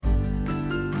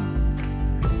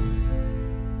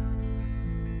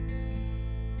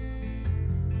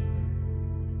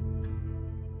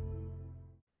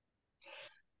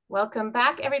Welcome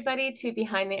back, everybody, to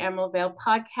Behind the Emerald Veil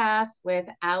podcast with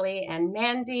Ali and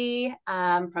Mandy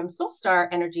from Soulstar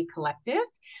Energy Collective.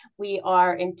 We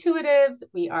are intuitives,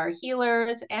 we are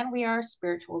healers, and we are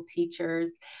spiritual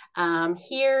teachers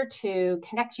here to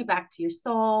connect you back to your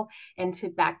soul and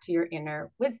to back to your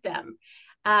inner wisdom.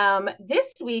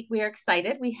 This week, we are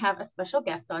excited. We have a special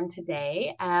guest on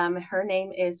today. Her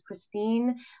name is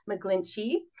Kristine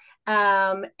McGlinchey.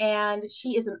 And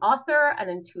she is an author, an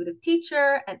intuitive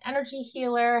teacher, an energy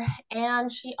healer, and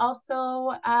she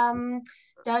also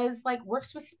does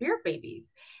works with spirit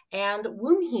babies and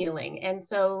womb healing. And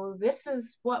so this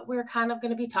is what we're kind of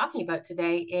going to be talking about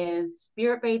today is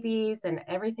spirit babies and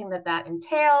everything that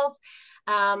entails.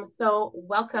 So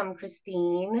welcome,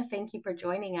 Kristine. Thank you for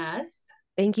joining us.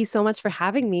 Thank you so much for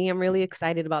having me. I'm really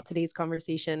excited about today's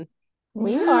conversation.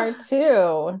 We are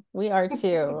too. We are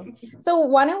too. So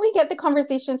why don't we get the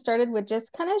conversation started with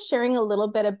just kind of sharing a little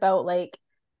bit about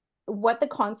what the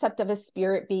concept of a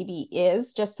spirit baby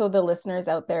is, just so the listeners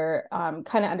out there kind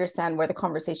of understand where the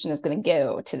conversation is going to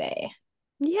go today.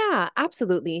 Yeah,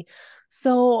 absolutely.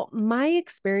 So my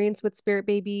experience with spirit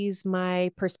babies,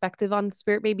 my perspective on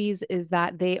spirit babies is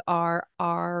that they are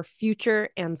our future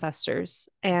ancestors.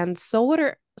 And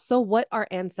what are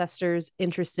ancestors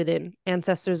interested in?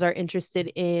 Ancestors are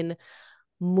interested in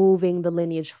moving the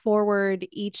lineage forward.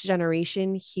 Each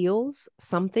generation heals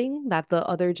something that the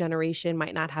other generation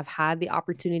might not have had the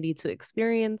opportunity to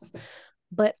experience,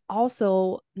 but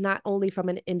also not only from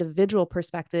an individual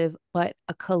perspective, but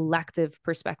a collective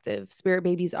perspective. Spirit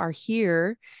babies are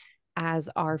here as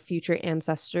our future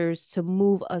ancestors to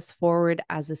move us forward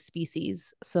as a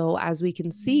species. So, as we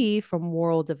can see from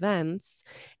world events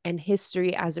and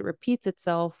history as it repeats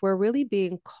itself, we're really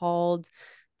being called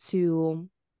to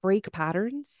break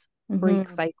patterns, break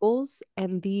cycles.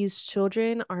 And these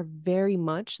children are very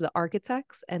much the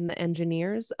architects and the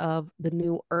engineers of the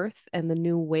new earth and the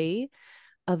new way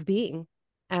of being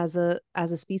as a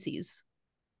species,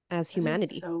 as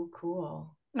humanity. So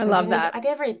cool. I love that. I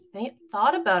never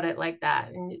thought about it like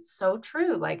that. And it's so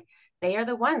true. Like they are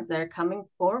the ones that are coming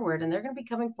forward and they're going to be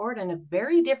coming forward in a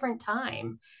very different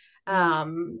time.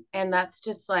 And that's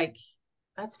just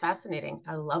that's fascinating.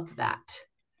 I love that.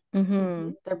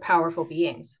 They're powerful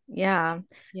beings. Yeah.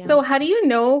 So how do you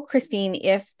know, Kristine,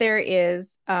 if there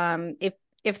is,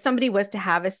 if somebody was to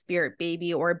have a spirit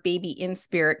baby or a baby in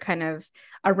spirit kind of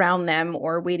around them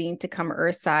or waiting to come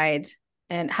earthside,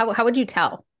 and how would you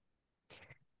tell?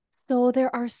 So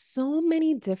there are so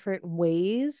many different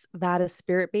ways that a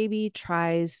spirit baby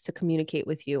tries to communicate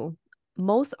with you.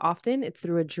 Most often it's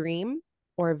through a dream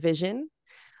or a vision,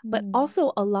 but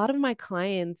also a lot of my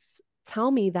clients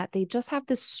tell me that they just have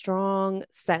this strong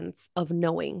sense of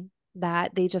knowing,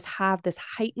 that they just have this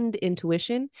heightened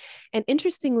intuition. And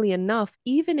interestingly enough,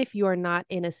 even if you are not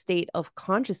in a state of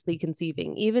consciously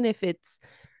conceiving, even if it's,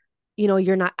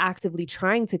 you're not actively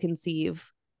trying to conceive,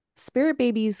 spirit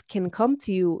babies can come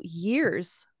to you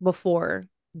years before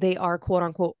they are quote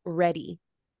unquote ready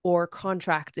or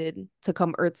contracted to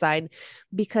come earthside,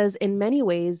 because in many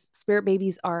ways, spirit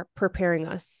babies are preparing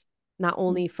us not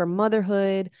only for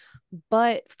motherhood,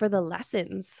 but for the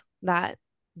lessons that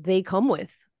they come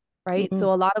with, right?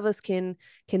 So a lot of us can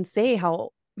say how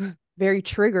very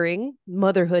triggering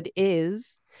motherhood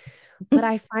is, but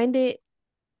I find it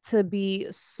to be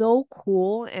so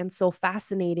cool and so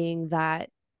fascinating that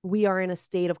we are in a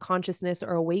state of consciousness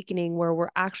or awakening where we're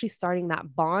actually starting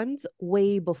that bond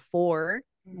way before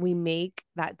we make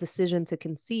that decision to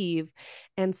conceive.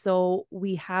 And so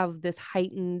we have this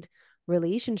heightened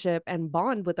relationship and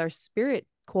bond with our spirit,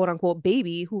 quote unquote,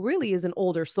 baby, who really is an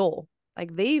older soul.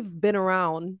 Like they've been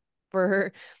around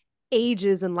for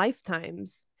ages and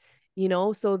lifetimes,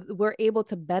 so we're able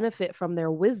to benefit from their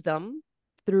wisdom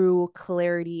through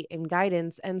clarity and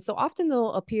guidance. And so often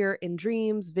they'll appear in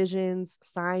dreams, visions,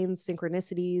 signs,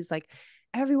 synchronicities. Like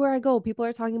everywhere I go, people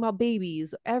are talking about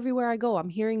babies. Everywhere I go, I'm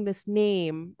hearing this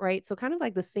name, right? So kind of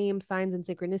like the same signs and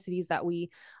synchronicities that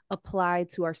we apply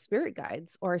to our spirit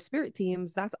guides or our spirit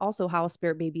teams, that's also how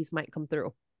spirit babies might come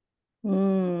through.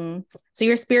 So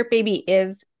your spirit baby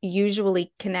is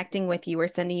usually connecting with you or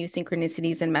sending you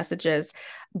synchronicities and messages,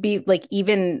 be like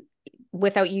even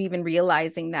without you even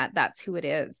realizing that that's who it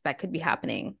is that could be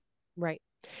happening. Right.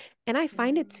 And I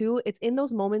find it too, it's in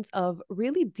those moments of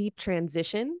really deep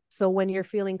transition. So when you're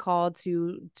feeling called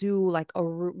to do like a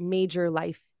major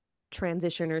life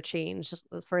transition or change,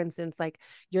 for instance, like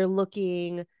you're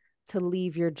looking to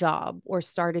leave your job or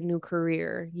start a new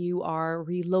career, you are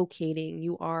relocating,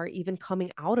 you are even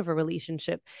coming out of a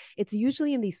relationship. It's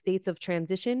usually in these states of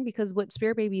transition because what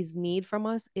spirit babies need from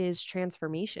us is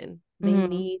transformation. They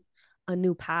need a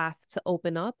new path to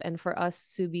open up and for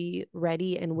us to be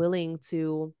ready and willing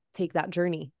to take that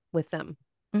journey with them.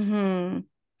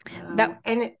 Mm-hmm. That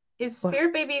And is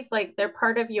spirit babies like they're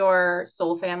part of your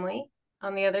soul family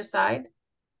on the other side?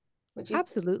 Would you?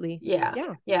 absolutely. Yeah.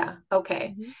 Yeah. Yeah.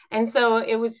 Okay. Mm-hmm. And so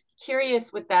it was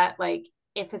curious with that, like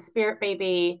if a spirit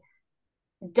baby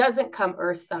doesn't come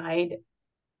earth side,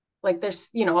 like there's,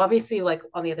 obviously like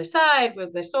on the other side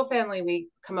with their soul family, we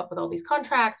come up with all these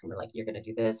contracts and we're like, you're going to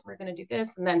do this, we're going to do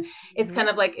this. And then it's Mm-hmm. kind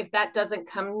of like, if that doesn't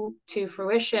come to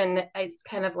fruition, it's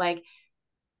kind of like,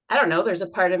 I don't know, there's a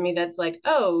part of me that's like,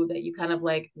 oh, that you kind of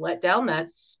like let down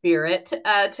that spirit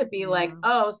to be like, Yeah.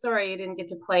 oh, sorry, you didn't get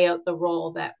to play out the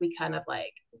role that we kind of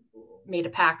like made a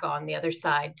pack on the other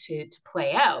side to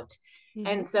play out. Mm-hmm.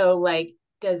 And so like,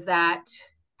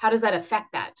 how does that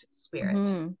affect that spirit?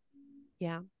 Mm-hmm.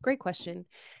 Yeah. Great question.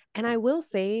 And I will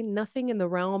say nothing in the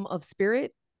realm of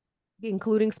spirit,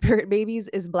 including spirit babies,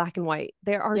 is black and white.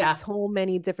 There are Yeah. so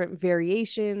many different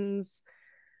variations,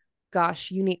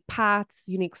 gosh, unique paths,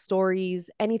 unique stories,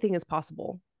 anything is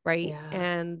possible, right?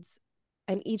 Yeah.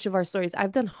 And each of our stories,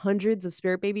 I've done hundreds of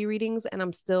spirit baby readings and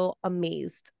I'm still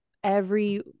amazed.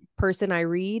 Every person I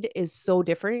read is so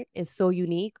different, is so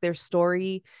unique. Their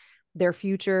story, their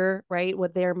future, right?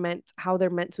 What they're meant, how they're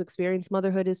meant to experience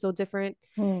motherhood is so different.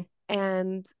 Mm-hmm.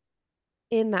 And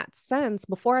in that sense,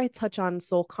 before I touch on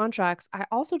soul contracts, I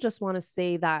also just want to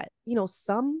say that,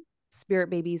 some spirit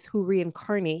babies who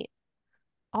reincarnate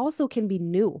also can be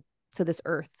new to this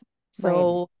earth. Right.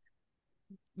 So,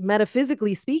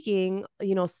 metaphysically speaking,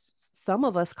 some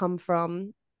of us come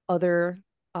from other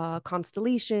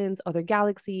constellations, other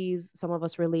galaxies. Some of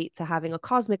us relate to having a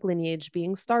cosmic lineage,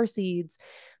 being star seeds.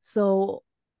 So,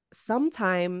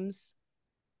 sometimes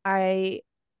I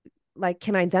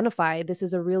can identify this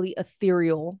is a really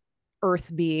ethereal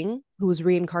earth being who's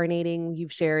reincarnating.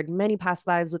 You've shared many past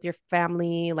lives with your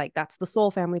family, like that's the soul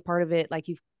family part of it, like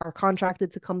you are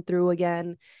contracted to come through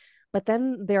again. But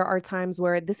then there are times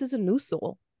where this is a new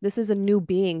soul, this is a new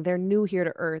being, they're new here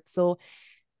to earth. So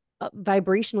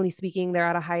vibrationally speaking, they're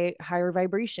at a higher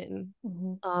vibration.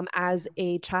 Mm-hmm. As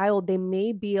a child, they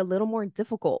may be a little more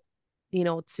difficult,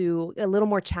 to a little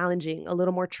more challenging, a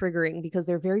little more triggering because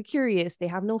they're very curious. They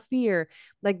have no fear.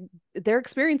 Like they're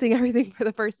experiencing everything for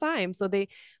the first time. So they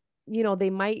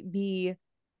might be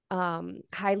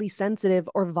highly sensitive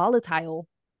or volatile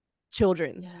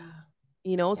children.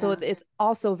 Yeah. So Yeah. it's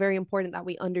also very important that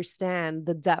we understand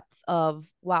the depth of,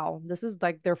 wow, this is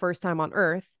like their first time on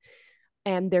earth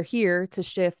and they're here to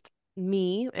shift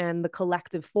me and the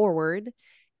collective forward.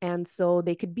 And so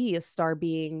they could be a star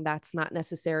being that's not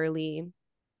necessarily,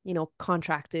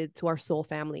 contracted to our soul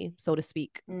family, so to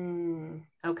speak.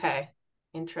 Okay.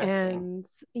 Interesting. And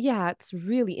yeah, it's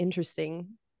really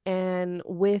interesting. And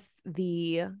with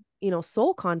the,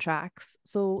 soul contracts,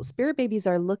 so spirit babies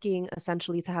are looking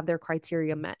essentially to have their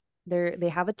criteria met. They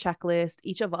have a checklist.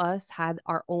 Each of us had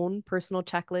our own personal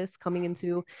checklist coming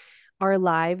into our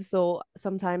lives. So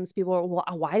sometimes people are, well,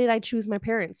 why did I choose my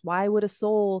parents? Why would a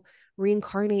soul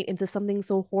reincarnate into something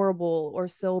so horrible or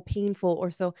so painful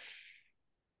or so?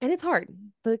 And it's hard.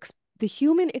 The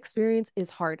human experience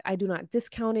is hard. I do not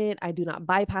discount it. I do not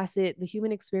bypass it. The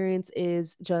human experience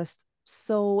is just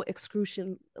so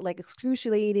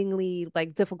excruciatingly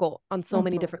like difficult on so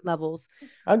many Mm-hmm. different levels.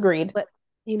 Agreed. But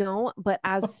but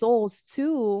as souls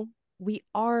too, we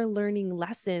are learning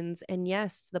lessons. And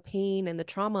yes, the pain and the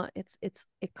trauma,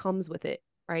 it comes with it,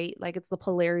 right? Like it's the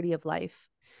polarity of life.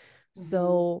 Mm-hmm.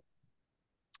 So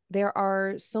there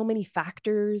are so many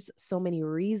factors, so many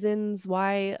reasons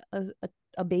why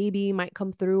a baby might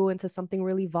come through into something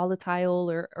really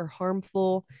volatile or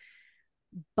harmful,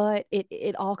 but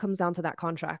it all comes down to that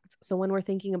contract. So when we're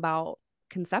thinking about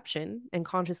conception and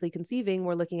consciously conceiving,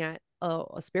 we're looking at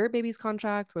a spirit baby's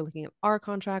contract, we're looking at our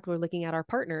contract, we're looking at our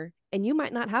partner. And you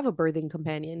might not have a birthing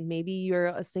companion. Maybe you're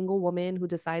a single woman who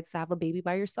decides to have a baby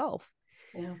by yourself.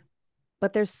 Yeah.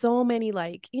 But there's so many,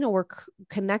 we're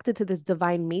connected to this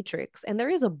divine matrix, and there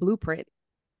is a blueprint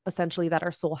essentially that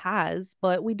our soul has,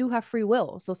 but we do have free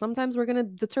will. So sometimes we're going to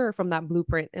deter from that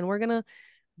blueprint and we're going to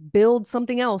build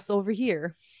something else over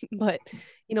here. But,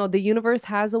 the universe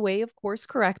has a way of course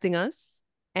correcting us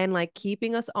and like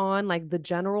keeping us on like the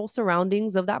general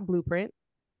surroundings of that blueprint.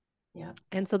 Yeah.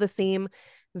 And so the same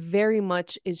very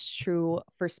much is true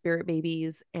for spirit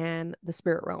babies and the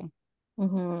spirit realm.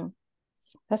 Mm-hmm.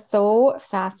 That's so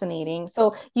fascinating.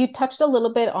 So you touched a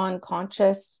little bit on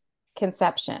conscious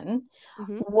conception.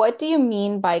 Mm-hmm. What do you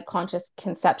mean by conscious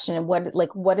conception and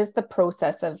what is the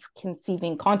process of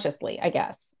conceiving consciously, I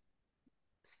guess?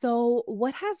 So,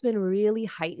 what has been really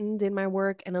heightened in my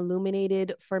work and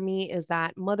illuminated for me is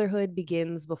that motherhood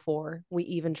begins before we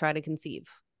even try to conceive.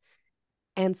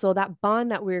 And so, that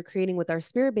bond that we're creating with our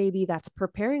spirit baby that's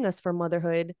preparing us for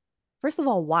motherhood, first of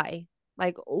all, why?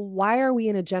 Like, why are we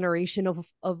in a generation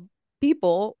of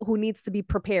people who needs to be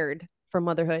prepared for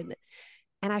motherhood?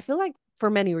 And I feel like for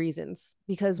many reasons,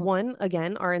 because one,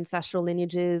 again, our ancestral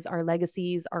lineages, our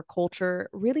legacies, our culture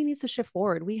really needs to shift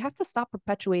forward. We have to stop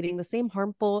perpetuating the same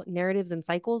harmful narratives and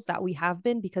cycles that we have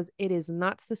been because it is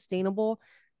not sustainable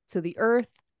to the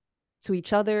earth, to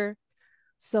each other.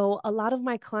 So a lot of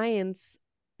my clients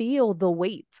feel the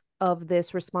weight of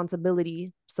this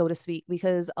responsibility, so to speak,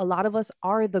 because a lot of us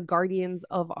are the guardians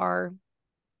of our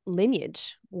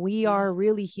lineage. We Yeah. are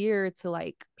really here to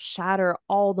like shatter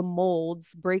all the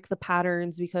molds, break the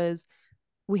patterns because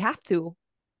we have to.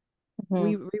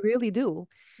 We really do.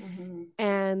 Mm-hmm.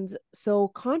 And so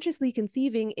consciously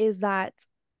conceiving is that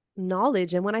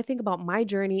knowledge. And when I think about my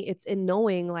journey, it's in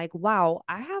knowing like, wow,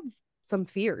 I have some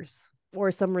fears or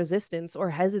some resistance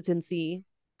or hesitancy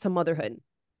to motherhood.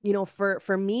 You know,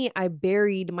 for me, I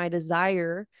buried my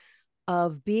desire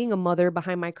of being a mother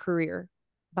behind my career,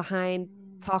 behind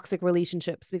toxic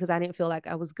relationships, because I didn't feel like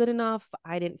I was good enough.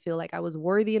 I didn't feel like I was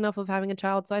worthy enough of having a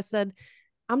child. So I said,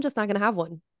 I'm just not going to have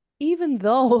one. Even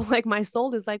though like my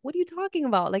soul is like, what are you talking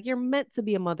about? Like you're meant to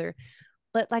be a mother.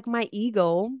 But like my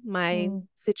ego, my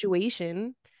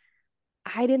situation,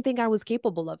 I didn't think I was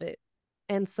capable of it.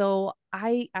 And so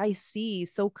I see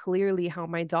so clearly how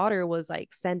my daughter was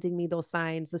like sending me those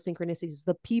signs, the synchronicities,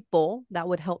 the people that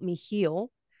would help me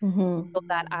heal so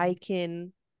that I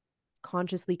can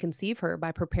consciously conceive her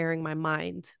by preparing my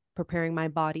mind, preparing my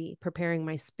body, preparing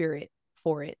my spirit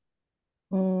for it.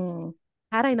 Mm.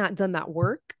 Had I not done that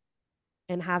work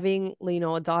and having, you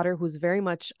know, a daughter who's very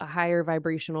much a higher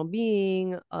vibrational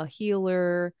being, a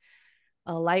healer,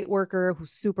 a light worker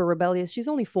who's super rebellious. She's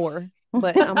only 4,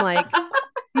 but I'm like,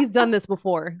 she's done this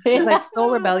before. She's like so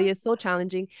rebellious, so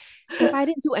challenging. If I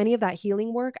didn't do any of that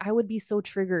healing work, I would be so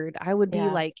triggered. I would be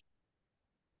like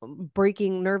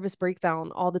breaking nervous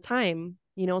breakdown all the time,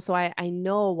 you know. So I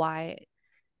know why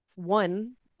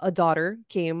one, a daughter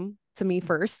came to me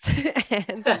first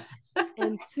and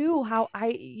two, how I,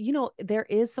 you know, there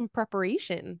is some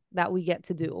preparation that we get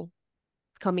to do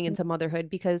coming into motherhood,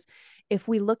 because if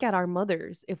we look at our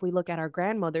mothers, if we look at our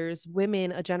grandmothers,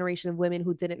 women, a generation of women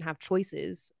who didn't have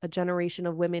choices, a generation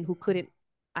of women who couldn't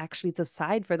actually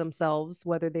decide for themselves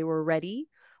whether they were ready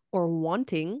or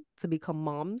wanting to become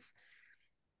moms,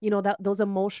 you know, that those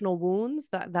emotional wounds,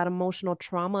 that emotional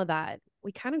trauma that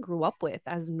we kind of grew up with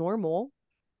as normal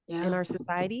in our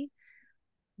society,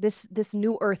 this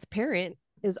new earth parent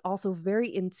is also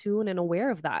in tune and aware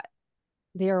of that.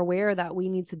 They are aware that we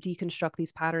need to deconstruct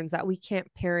these patterns, that we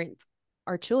can't parent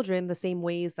our children the same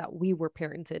ways that we were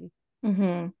parented.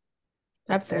 Mm-hmm.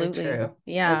 That's Absolutely. very true.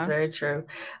 Yeah. That's very true.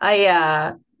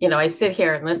 I sit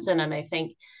here and listen and I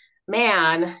think,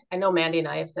 man, I know Mandy and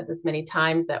I have said this many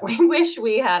times that we wish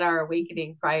we had our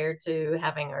awakening prior to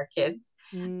having our kids.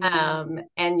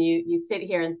 And you sit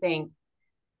here and think,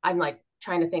 I'm like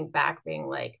trying to think back, being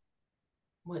like,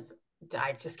 was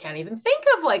I just can't even think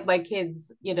of like my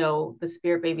kids, you know, the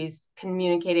spirit babies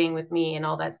communicating with me and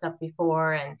all that stuff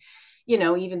before. And, you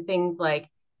know, even things like,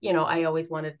 you know, I always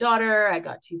wanted a daughter. I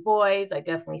got 2 boys. I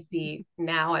definitely see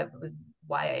now it was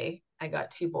why I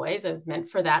got 2 boys. I was meant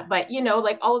for that. But, you know,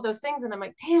 like all of those things. And I'm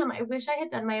like, damn, I wish I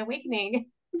had done my awakening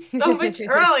so much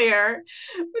earlier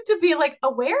to be like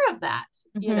aware of that,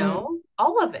 you know,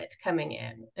 all of it coming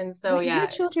in. And so, Like your yeah,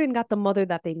 children got the mother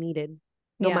that they needed,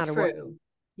 no matter what. true.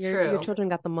 Your children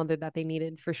got the mother that they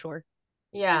needed for sure.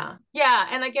 Yeah.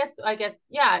 And I guess,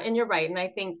 yeah. And you're right. And I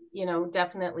think, you know,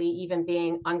 definitely even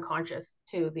being unconscious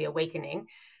to the awakening,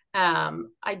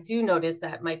 I do notice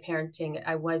that my parenting,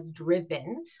 I was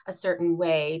driven a certain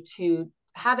way to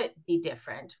have it be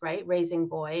different, right? Raising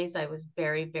boys, I was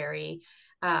very, very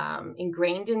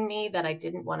ingrained in me that I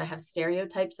didn't want to have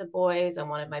stereotypes of boys. I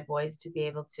wanted my boys to be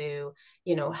able to,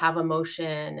 you know, have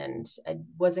emotion, and I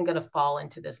wasn't going to fall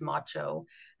into this macho-ness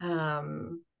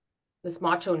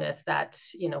that,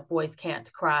 you know, boys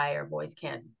can't cry or boys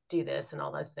can't do this and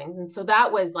all those things. And so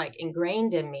that was like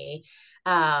ingrained in me.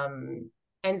 And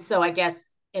so I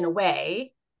guess in a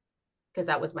way, because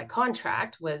that was my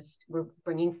contract, was we're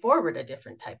bringing forward a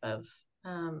different type of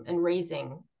and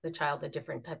raising the child a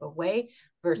different type of way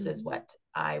versus what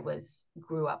I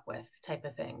grew up with type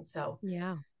of thing. So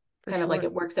yeah, kind of like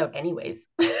it works out anyways.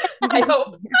 I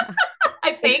hope.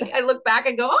 I think I look back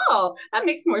and go, oh, that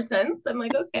makes more sense. I'm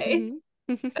like, okay,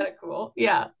 kind of cool.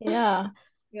 Yeah. Yeah.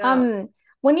 Yeah.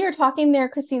 When you were talking there,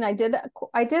 Kristine, I did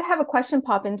have a question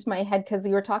pop into my head because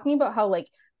you were talking about how like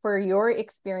for your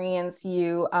experience,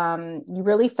 you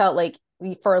really felt like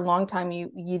for a long time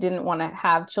you didn't want to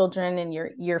have children and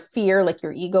your fear, like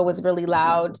your ego was really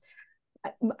loud.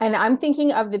 And I'm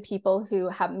thinking of the people who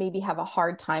have a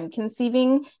hard time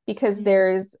conceiving because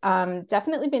there's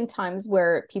definitely been times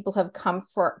where people have come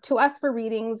to us for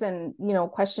readings and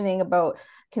questioning about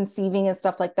conceiving and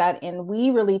stuff like that, and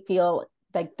we really feel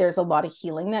like there's a lot of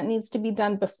healing that needs to be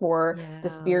done before the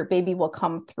Yeah. spirit baby will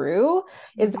come through.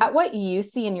 Is Mhm. that what you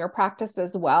see in your practice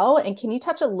as well? And can you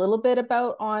touch a little bit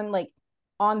about on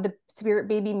the spirit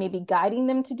baby, maybe guiding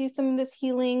them to do some of this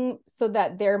healing so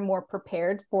that they're more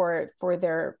prepared for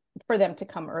them to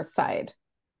come earthside?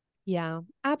 Yeah,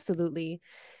 absolutely.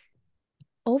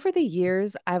 Over the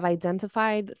years, I've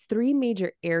identified three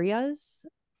major areas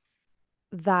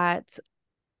that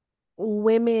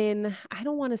women, I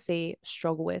don't want to say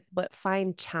struggle with, but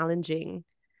find challenging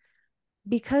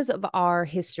because of our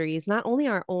histories, not only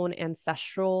our own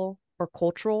ancestral or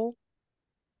cultural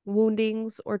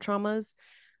woundings or traumas,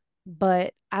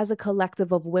 but as a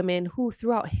collective of women who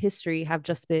throughout history have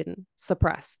just been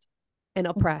suppressed and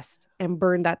oppressed and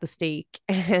burned at the stake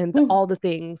and all the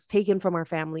things taken from our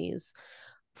families,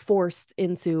 forced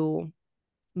into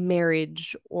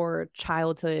marriage or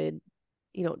childhood,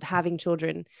 having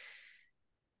children.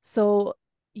 So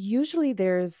usually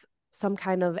there's some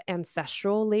kind of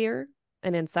ancestral layer,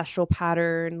 an ancestral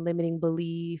pattern, limiting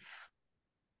belief,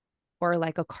 or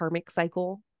like a karmic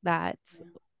cycle that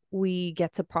we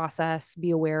get to process,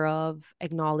 be aware of,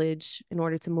 acknowledge in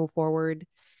order to move forward.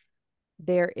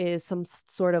 There is some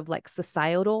sort of like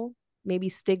societal, maybe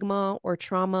stigma or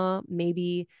trauma,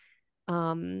 maybe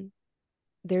um,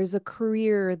 there's a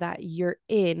career that you're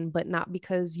in, but not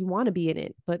because you want to be in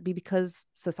it, but because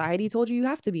society told you you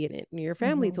have to be in it and your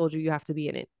family Mhm. told you you have to be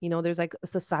in it. There's like a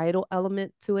societal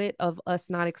element to it of us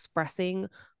not expressing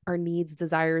our needs,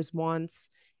 desires,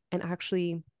 wants, and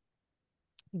actually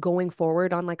going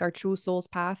forward on like our true soul's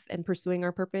path and pursuing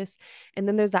our purpose. And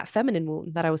then there's that feminine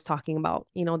wound that I was talking about,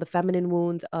 the feminine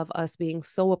wound of us being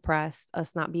so oppressed,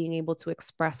 us not being able to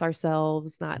express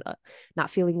ourselves, not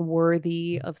feeling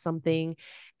worthy of something.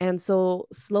 And so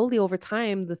slowly over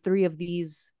time, the three of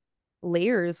these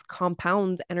layers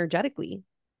compound energetically.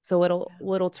 So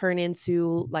it'll turn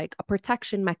into like a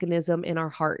protection mechanism in our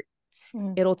heart.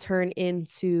 Mhm. It'll turn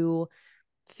into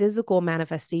physical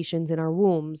manifestations in our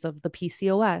wombs of the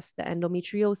PCOS, the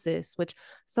endometriosis, which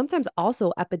sometimes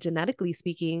also epigenetically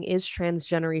speaking is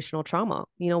transgenerational trauma.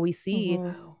 We see Mhm.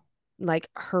 Wow. like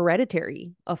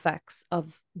hereditary effects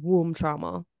of womb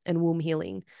trauma and womb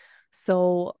healing.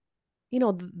 So,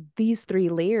 these three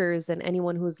layers, and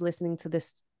anyone who's listening to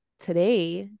this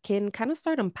today can kind of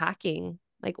start unpacking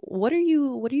like what are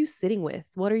you sitting with,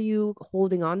 what are you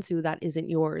holding on to that isn't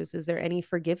yours, is there any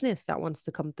forgiveness that wants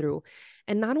to come through,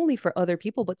 and not only for other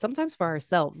people but sometimes for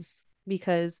ourselves,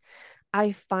 because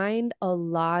I find a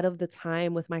lot of the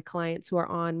time with my clients who are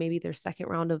on maybe their second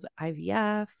round of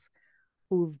IVF,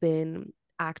 who've been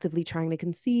actively trying to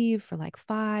conceive for like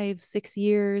 5-6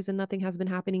 years and nothing has been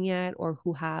happening yet, or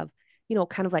who have,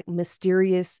 kind of like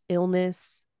mysterious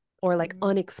illness or like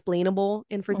unexplainable Mhm.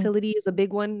 infertility is a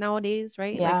big one nowadays,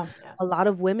 right? Like Yeah. Yeah. a lot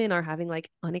of women are having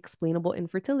like unexplainable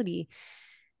infertility.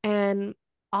 And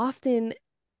often,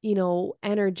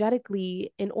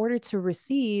 energetically, in order to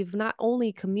receive, not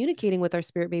only communicating with our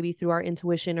spirit baby through our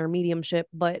intuition or mediumship,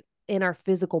 but in our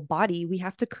physical body, we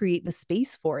have to create the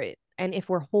space for it. And if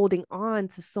we're holding on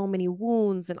to so many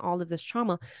wounds and all of this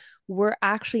trauma, we're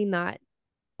actually not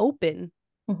open.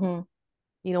 Mhm.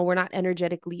 We're not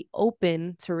energetically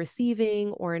open to receiving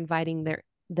or inviting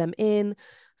them in.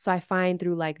 So I find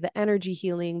through like the energy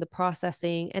healing, the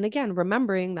processing, and again,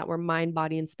 remembering that we're mind,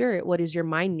 body, and spirit. What is your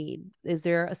mind need? Is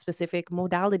there a specific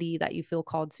modality that you feel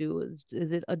called to?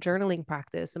 Is it a journaling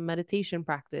practice, a meditation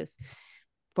practice?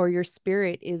 For your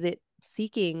spirit, is it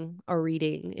seeking a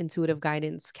reading, intuitive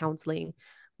guidance, counseling,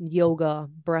 yoga,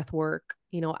 breath work?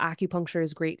 Acupuncture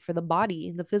is great for the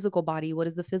body, the physical body. What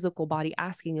is the physical body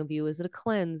asking of you? Is it a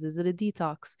cleanse? Is it a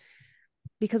detox?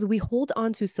 Because we hold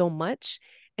on to so much,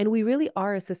 and we really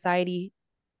are a society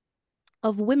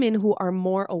of women who are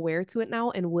more aware to it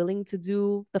now and willing to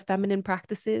do the feminine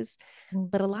practices. Mhm.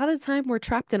 But a lot of the time we're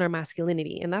trapped in our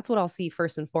masculinity. And that's what I'll see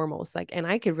first and foremost. Like, and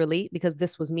I could relate because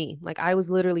this was me. Like, I was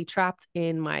literally trapped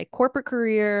in my corporate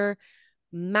career,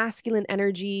 masculine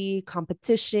energy,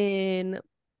 competition,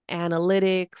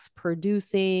 analytics,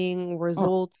 producing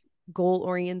results goal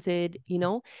oriented, you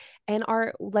know, and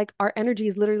our energy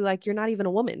is literally like, you're not even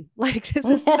a woman. Like this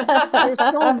is, we're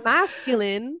so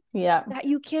masculine Yeah. that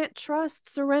you can't trust,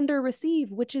 surrender,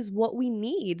 receive, which is what we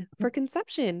need for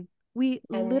conception. We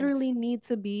And literally need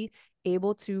to be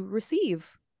able to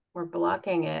receive. we're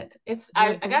blocking it. We're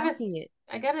blocking it.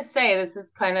 I gotta say, this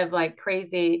is kind of like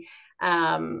crazy.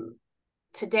 Um,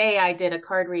 Today I did a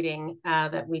card reading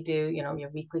that we do, you know,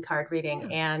 your weekly card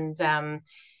reading, Yeah.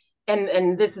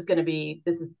 and this is going to be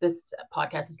this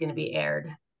podcast is going to be aired,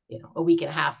 you know, a week and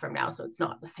a half from now, so it's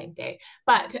not the same day.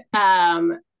 But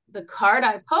the card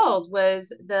I pulled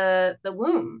was the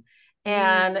womb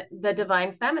and the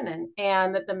divine feminine,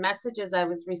 and the messages I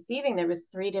was receiving. There was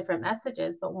three different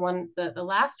messages, but the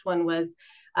last one was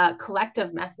a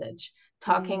collective message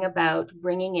talking about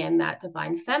bringing in that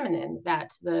divine feminine,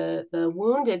 that the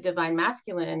wounded divine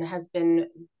masculine has been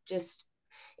just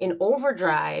in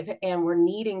overdrive, and we're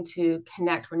needing to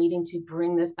connect, we're needing to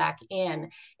bring this back in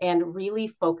and really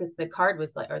focus. The card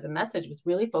was like, or the message was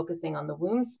really focusing on the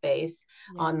womb space,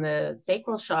 on the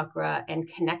sacral chakra,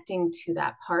 and connecting to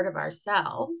that part of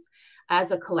ourselves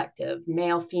as a collective,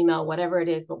 male, female, whatever it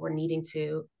is, but we're needing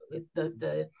to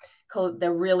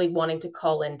they're really wanting to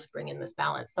call in to bring in this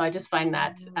balance. So I just find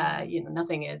that you know,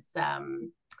 nothing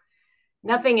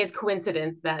is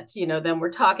coincidence that, you know, then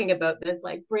we're talking about this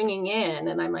like bringing in,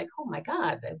 and I'm like, oh my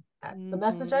God, that's the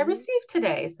message I received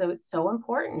today. So it's so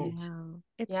important. Yeah,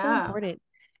 it's so important.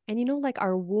 And you know, like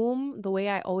our womb, the way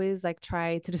I always like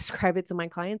try to describe it to my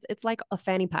clients, it's like a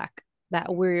fanny pack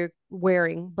that we're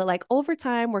wearing, but like over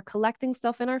time, we're collecting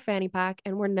stuff in our fanny pack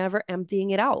and we're never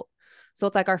emptying it out. So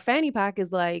it's like our fanny pack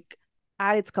is like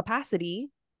at its capacity.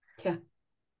 Yeah.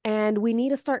 And we need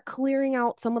to start clearing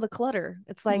out some of the clutter.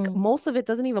 It's like most of it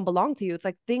doesn't even belong to you. It's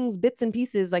like things, bits and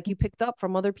pieces like you picked up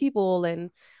from other people and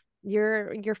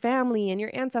your family and your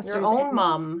ancestors. Your own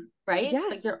mom, right? Yes,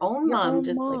 like your own your mom, own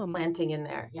just like mom. planting in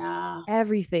there. Yeah.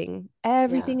 Everything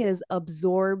is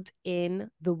absorbed in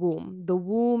the womb. The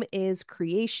womb is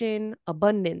creation,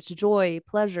 abundance, joy,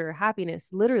 pleasure, happiness,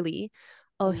 literally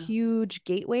a huge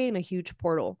gateway and a huge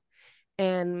portal.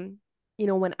 And you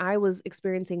know, when I was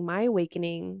experiencing my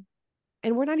awakening,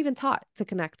 and we're not even taught to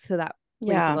connect to that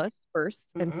place of us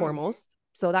first and foremost,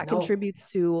 so that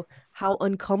contributes to how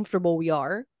uncomfortable we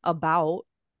are about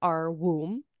our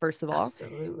womb, first of all.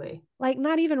 Absolutely. Like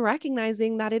not even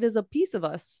recognizing that it is a piece of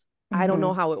us. I don't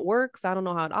know how it works. I don't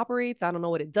know how it operates. I don't know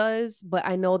what it does, but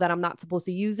I know that I'm not supposed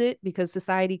to use it because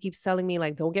society keeps telling me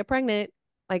like, don't get pregnant.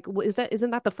 Like,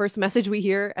 isn't that the first message we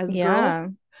hear as girls?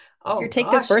 Oh, here, take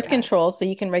this birth control so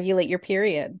you can regulate your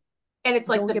period. And it's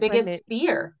like Don't the get biggest pregnant.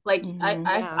 fear. Like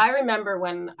I remember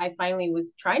when I finally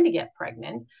was trying to get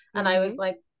pregnant, and I was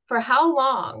like, for how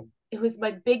long? It was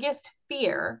my biggest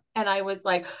fear. And I was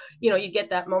like, you know, you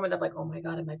get that moment of like, oh my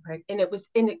God, am I pregnant?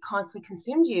 And it constantly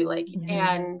consumed you. Like,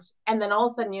 and then all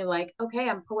of a sudden you're like, okay,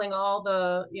 I'm pulling all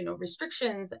the, you know,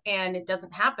 restrictions, and it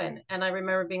doesn't happen. And I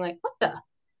remember being like, what the?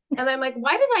 And I'm like,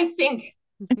 why did I think,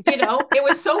 you know, it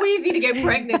was so easy to get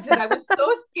pregnant, and I was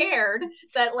so scared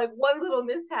that like one little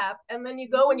mishap, and then you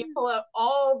go and you pull out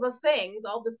all the things,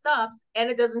 all the stops, and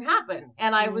it doesn't happen.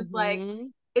 And I was like,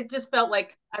 it just felt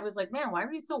like, I was like, man, why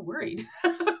were you so worried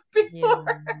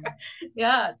before?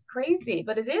 Yeah, it's crazy,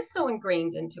 but it is so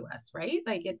ingrained into us, right?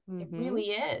 Like it really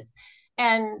is.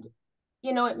 And,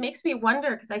 you know, it makes me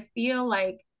wonder, because I feel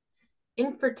like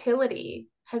infertility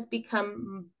has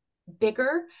become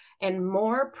bigger and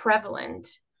more prevalent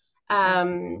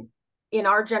in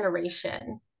our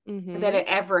generation than it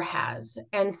ever has.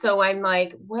 And so I'm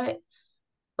like,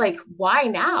 why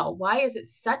now? Why is it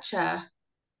such a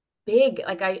big,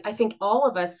 like, I think all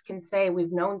of us can say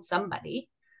we've known somebody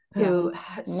who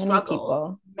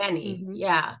struggles, many.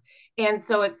 Yeah. And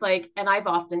so it's like, and I've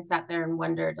often sat there and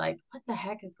wondered, like, what the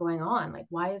heck is going on? Like,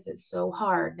 why is it so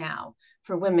hard now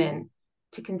for women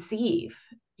to conceive,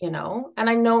 you know? And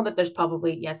I know that there's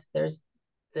probably, yes, there's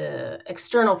the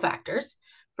external factors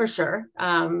for sure.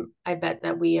 I bet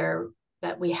that we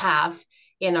have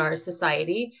in our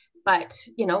society, but,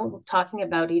 you know, talking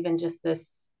about even just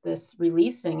this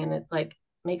releasing, and it's like,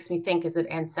 makes me think, is it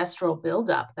ancestral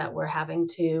buildup that we're having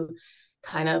to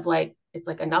kind of like, it's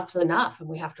like enough's enough and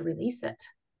we have to release it,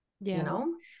 you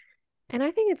know? And I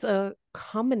think it's a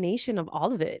combination of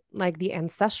all of it, like the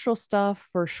ancestral stuff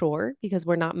for sure, because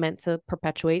we're not meant to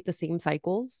perpetuate the same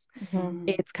cycles.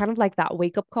 It's kind of like that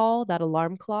wake up call, that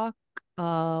alarm clock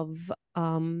of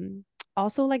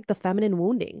also like the feminine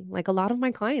wounding. Like a lot of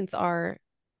my clients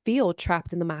feel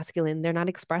trapped in the masculine. They're not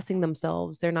expressing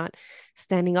themselves. They're not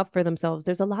standing up for themselves.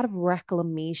 There's a lot of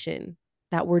reclamation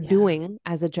that we're doing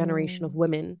as a generation of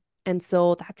women. And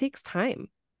so that takes time.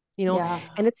 you know, Yeah.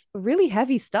 and it's really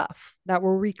heavy stuff that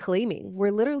we're reclaiming.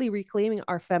 We're literally reclaiming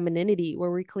our femininity.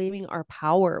 We're reclaiming our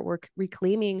power. We're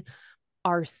reclaiming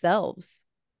ourselves,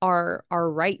 our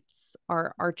rights,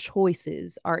 our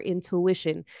choices, our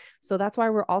intuition. So that's why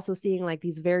we're also seeing like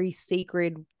these very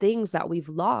sacred things that we've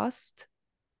lost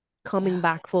coming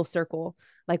back full circle,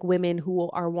 like women who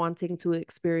are wanting to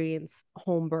experience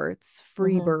home births,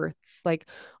 free Mm-hmm. births, like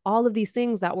all of these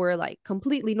things that were like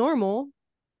completely normal,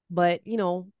 but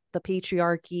the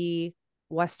patriarchy,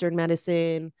 Western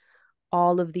medicine,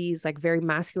 all of these like very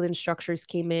masculine structures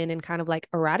came in and kind of like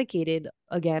eradicated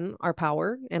again our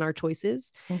power and our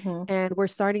choices. Mm-hmm. And we're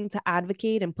starting to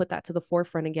advocate and put that to the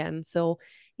forefront again. So,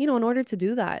 in order to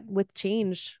do that with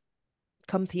change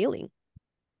comes healing.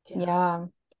 Yeah,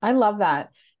 I love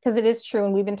that because it is true.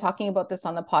 And we've been talking about this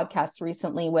on the podcast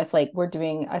recently with like, we're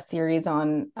doing a series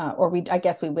on, I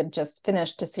guess we would just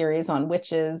finished a series on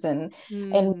witches and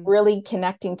really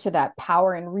connecting to that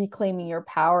power and reclaiming your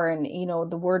power. And,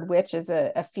 the word witch is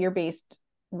a fear-based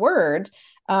word.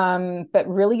 But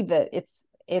really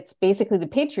it's basically the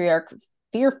patriarch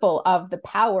fearful of the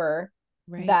power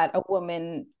Right. that a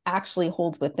woman actually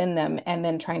holds within them and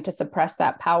then trying to suppress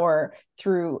that power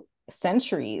through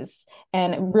centuries.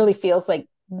 And it really feels like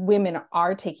women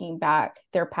are taking back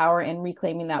their power and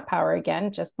reclaiming that power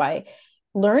again just by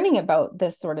learning about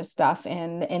this sort of stuff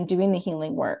and doing the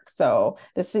healing work. So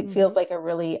this feels like a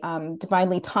really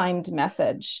divinely timed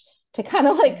message to kind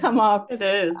of like come off. It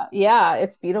is. Yeah,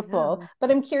 it's beautiful. Yeah. But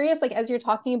I'm curious, like as you're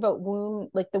talking about womb,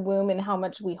 like the womb and how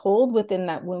much we hold within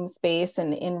that womb space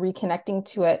and in reconnecting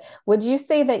to it, would you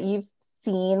say that you've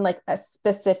seen like a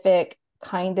specific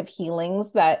kind of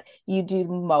healings that you do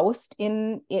most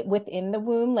in it within the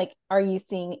womb? Like, are you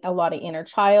seeing a lot of inner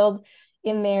child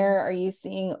in there? Are you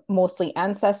seeing mostly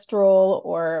ancestral,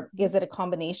 or is it a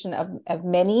combination of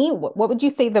many? What would you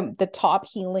say the top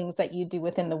healings that you do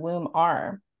within the womb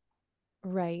are?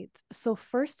 Right. So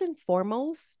first and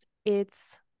foremost,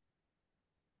 it's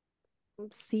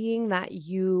seeing that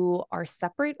you are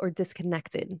separate or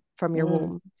disconnected from your Mm.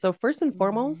 womb. So first and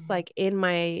foremost, like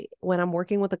when I'm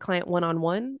working with a client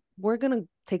one-on-one, we're going to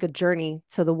take a journey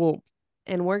to the womb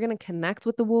and we're going to connect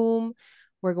with the womb.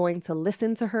 We're going to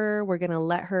listen to her. We're going to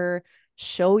let her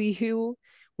show you.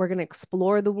 We're going to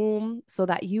explore the womb so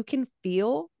that you can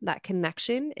feel that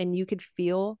connection and you could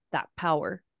feel that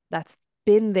power that's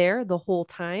been there the whole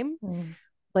time, Mm.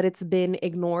 but it's been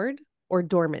ignored or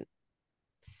dormant.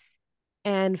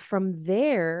 And from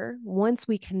there, once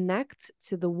we connect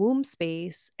to the womb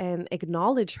space and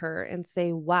acknowledge her and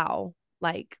say, wow,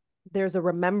 like there's a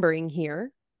remembering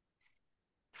here,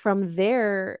 from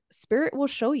there, spirit will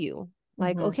show you,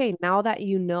 like, Mm-hmm. okay, now that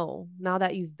you know, now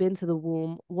that you've been to the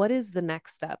womb, what is the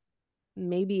next step?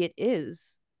 Maybe it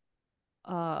is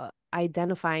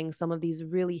identifying some of these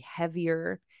really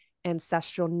heavier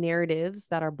ancestral narratives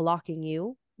that are blocking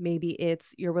you. Maybe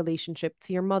it's your relationship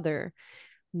to your mother.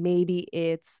 Maybe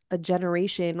it's a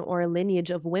generation or a lineage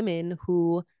of women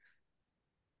who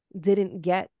didn't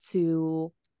get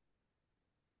to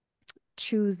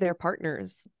choose their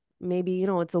partners. Maybe,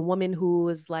 it's a woman who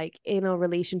is like in a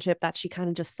relationship that she kind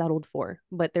of just settled for,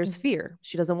 but there's fear.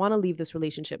 She doesn't want to leave this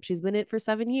relationship. She's been in it for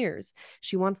 7 years.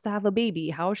 She wants to have a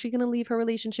baby. How is she going to leave her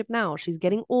relationship now? She's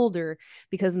getting older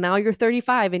because now you're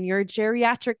 35 and you're a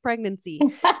geriatric pregnancy,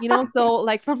 So,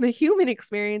 like, from the human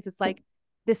experience, it's like,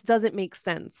 this doesn't make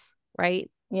sense, right?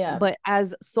 Yeah. But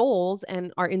as souls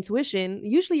and our intuition,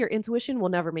 usually your intuition will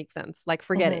never make sense. Like,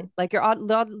 forget it. Like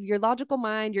your logical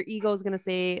mind, your ego is going to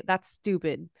say that's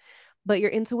stupid, but your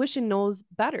intuition knows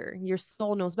better. Your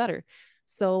soul knows better.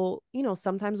 So,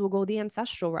 sometimes we'll go the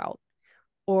ancestral route,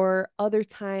 or other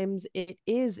times it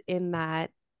is in that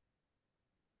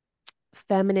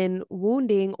feminine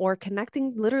wounding or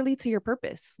connecting literally to your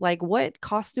purpose. Like, what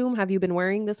costume have you been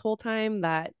wearing this whole time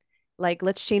that, like,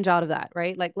 let's change out of that,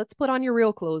 right? Like, let's put on your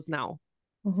real clothes now.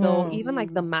 So Mm-hmm. even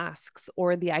like the masks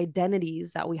or the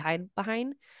identities that we hide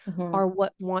behind Mm-hmm. are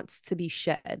what wants to be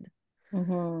shed.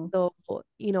 Mm-hmm.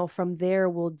 So, from there,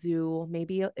 we'll do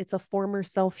maybe it's a former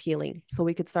self healing. So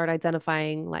we could start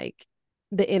identifying like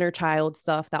the inner child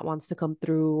stuff that wants to come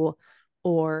through,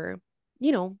 or,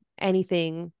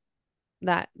 anything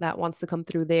that wants to come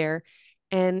through there.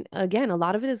 And again, a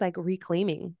lot of it is like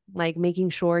reclaiming, like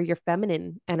making sure your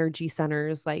feminine energy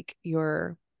centers, like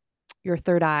your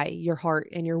third eye, your heart,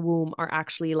 and your womb are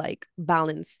actually like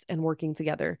balanced and working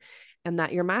together, and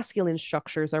that your masculine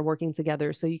structures are working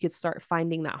together so you could start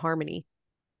finding that harmony.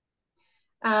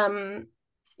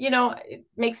 It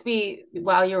makes me,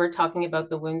 while you were talking about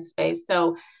the womb space,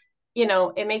 so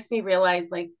it makes me realize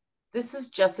like this is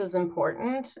just as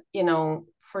important,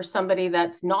 for somebody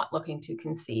that's not looking to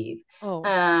conceive. Oh.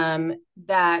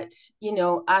 That, you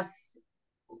know, us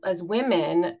as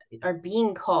women are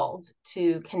being called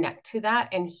to connect to that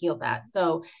and heal that.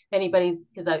 So if anybody's,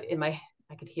 because I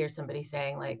could hear somebody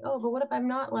saying like, oh, but what if I'm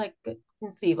not like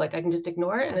conceive? Like I can just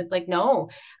ignore it. And it's like, no,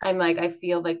 I'm like, I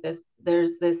feel like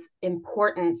there's this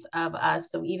importance of us.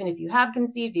 So even if you have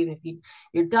conceived, even if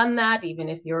you're done that, even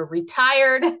if you're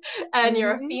retired and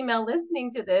you're a female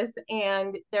listening to this,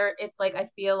 and it's like, I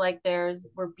feel like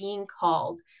we're being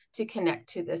called to connect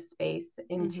to this space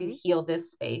and to heal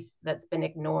this space that's been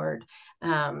ignored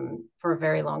for a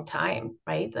very long time,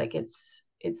 right? Like it's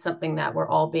something that we're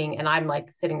all being, and I'm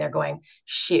like sitting there going,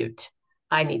 shoot,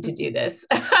 I need to do this.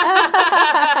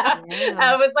 I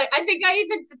was like, I think I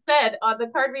even just said on the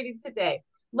card reading today,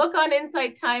 look on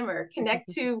Insight Timer,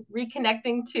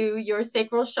 reconnecting to your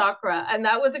sacral chakra. And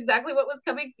that was exactly what was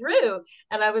coming through.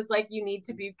 And I was like, you need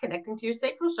to be connecting to your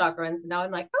sacral chakra. And so now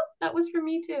I'm like, oh, that was for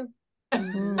me too.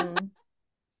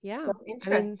 Yeah. So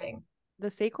interesting. I mean, the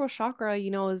sacral chakra,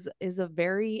 you know, is a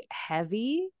very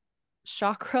heavy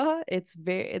chakra.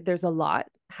 There's a lot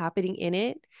happening in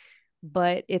it,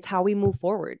 but it's how we move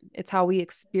forward. It's how we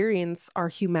experience our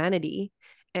humanity.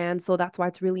 And so that's why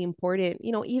it's really important,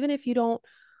 you know, even if you don't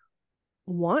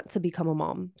want to become a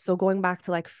mom. So going back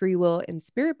to like free will and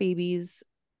spirit babies,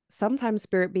 sometimes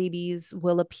spirit babies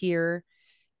will appear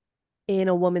in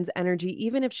a woman's energy,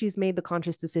 even if she's made the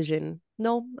conscious decision,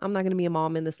 no, I'm not going to be a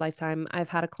mom in this lifetime. I've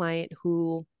had a client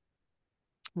who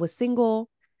was single.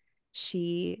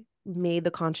 She made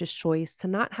the conscious choice to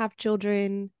not have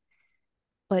children,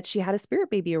 but she had a spirit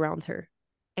baby around her.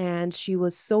 And she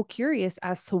was so curious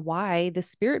as to why the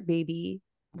spirit baby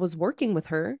was working with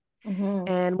her.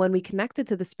 And when we connected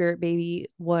to the spirit baby,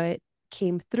 what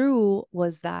came through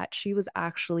was that she was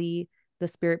actually the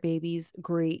spirit baby's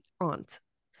great aunt.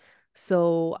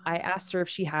 So I asked her if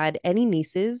she had any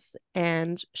nieces,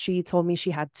 and she told me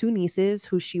she had two nieces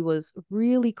who she was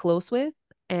really close with,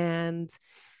 and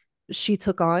she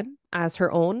took on as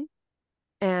her own.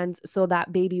 And so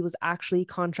that baby was actually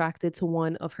contracted to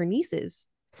one of her nieces.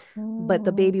 But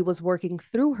the baby was working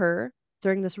through her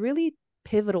during this really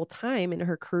pivotal time in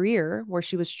her career where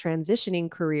she was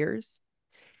transitioning careers.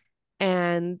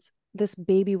 And this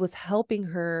baby was helping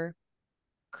her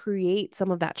create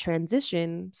some of that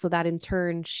transition so that in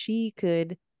turn she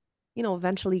could, you know,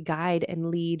 eventually guide and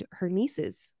lead her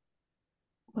nieces.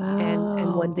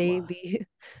 And one day be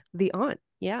the aunt.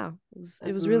 Yeah,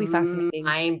 it was really fascinating.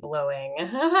 Mind blowing.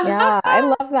 Yeah, I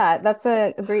love that. That's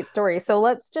a great story. So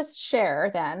let's just share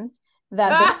then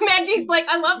that Mandy's like,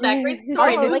 I love that. Great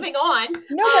story. Oh, Moving on.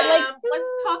 No, but like let's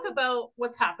talk about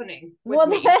what's happening with well,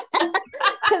 me.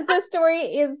 because the story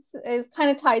is kind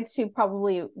of tied to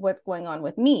probably what's going on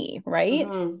with me, right?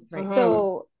 Right.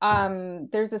 So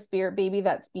there's a spirit baby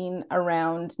that's been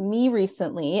around me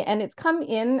recently, and it's come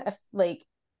in like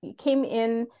it came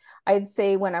in, I'd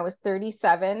say when I was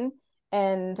 37,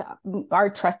 and our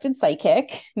trusted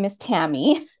psychic, Miss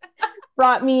Tammy,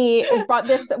 brought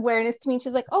this awareness to me.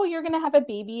 She's like, oh, you're going to have a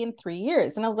baby in 3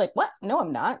 years. And I was like, what? No,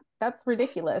 I'm not. That's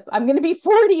ridiculous. I'm going to be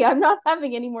 40. I'm not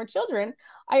having any more children.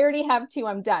 I already have two.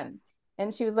 I'm done.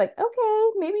 And she was like, okay,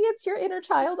 maybe it's your inner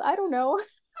child. I don't know.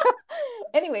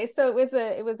 Anyway, so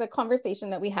it was a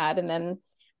conversation that we had. And then,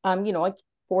 you know, like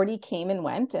 40 came and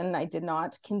went, and I did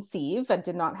not conceive. I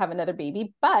did not have another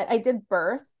baby, but I did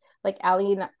birth, like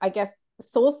Allie and I guess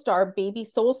Soul Star, baby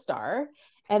Soul Star.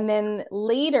 And then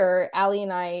later, Allie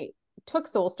and I took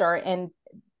Soul Star and,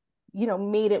 you know,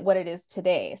 made it what it is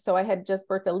today. So I had just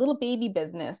birthed a little baby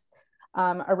business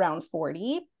around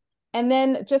 40. And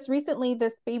then just recently,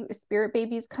 this spirit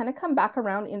baby's kind of come back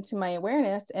around into my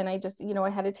awareness. And I just, you know, I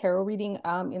had a tarot reading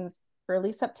in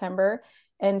early September,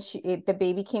 and the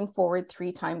baby came forward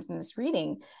 3 times in this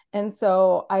reading. And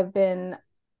so I've been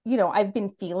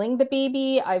feeling the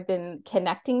baby. I've been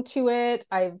connecting to it.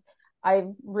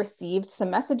 I've received some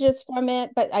messages from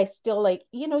it, but I still, like,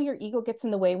 you know, your ego gets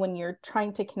in the way when you're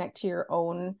trying to connect to your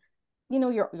own, you know,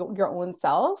 your own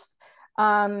self.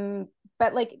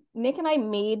 But like Nick and I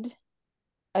made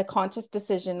a conscious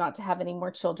decision not to have any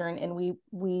more children, and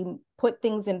we put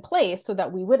things in place so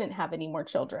that we wouldn't have any more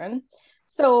children.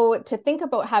 So to think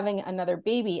about having another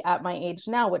baby at my age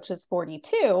now, which is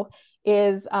 42,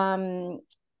 is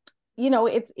you know,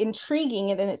 it's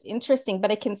intriguing and it's interesting,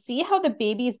 but I can see how the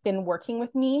baby's been working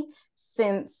with me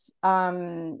since you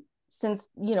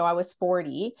know, I was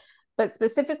 40, but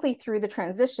specifically through the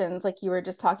transitions, like you were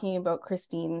just talking about,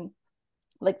 Kristine,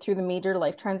 like through the major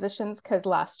life transitions, because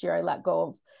last year I let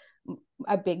go of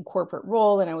a big corporate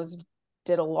role, and I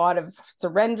did a lot of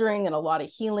surrendering and a lot of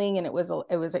healing, and it was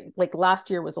like last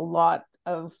year was a lot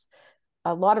of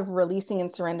a lot of releasing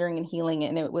and surrendering and healing,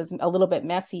 and it was a little bit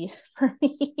messy for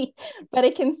me. But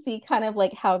I can see kind of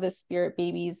like how this spirit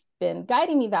baby's been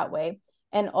guiding me that way.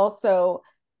 And also,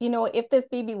 you know, if this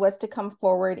baby was to come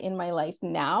forward in my life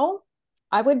now,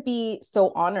 I would be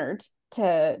so honored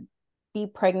to be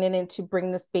pregnant and to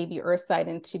bring this baby earthside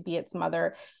and to be its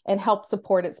mother and help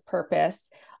support its purpose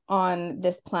on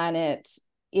this planet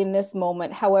in this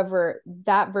moment. However,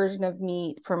 that version of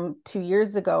me from 2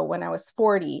 years ago when I was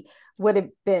 40 would have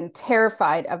been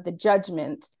terrified of the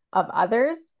judgment of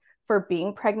others for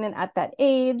being pregnant at that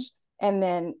age and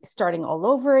then starting all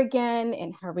over again.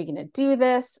 And how are we going to do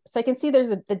this? So I can see there's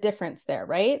a difference there,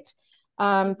 right?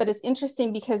 But it's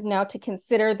interesting because now to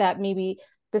consider that maybe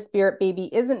the spirit baby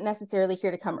isn't necessarily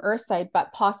here to come earthside,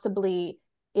 but possibly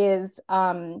is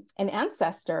an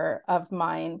ancestor of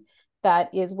mine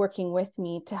that is working with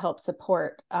me to help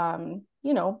support,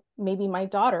 you know, maybe my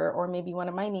daughter or maybe one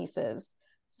of my nieces.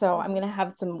 So I'm going to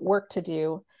have some work to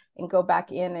do and go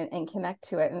back in and connect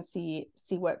to it and see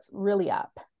what's really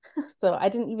up. So I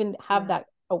didn't even have that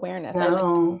awareness.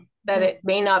 No, that it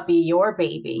may not be your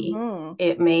baby. Mm-hmm.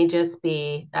 It may just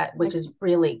be that, which is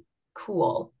really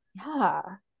cool. Yeah.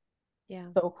 Yeah.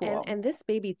 So cool. And this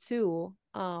baby too,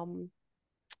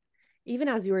 even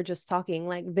as you were just talking,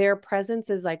 like their presence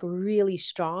is like really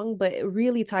strong, but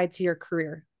really tied to your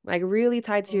career, like really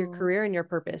tied to your career and your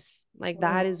purpose. Like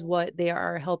that is what they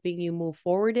are helping you move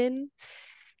forward in.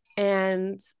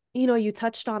 And, you know, you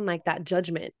touched on like that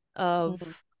judgment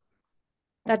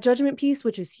that judgment piece,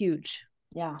 which is huge.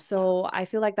 Yeah. So I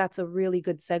feel like that's a really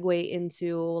good segue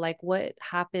into like what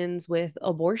happens with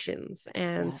abortions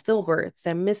and stillbirths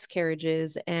and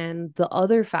miscarriages and the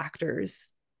other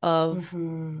factors of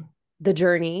the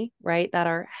journey, right, that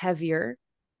are heavier.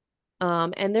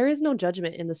 And there is no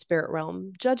judgment in the spirit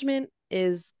realm. Judgment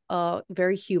is a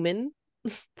very human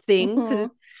thing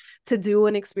to do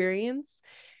and experience.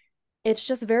 It's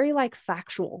just very like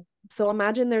factual. So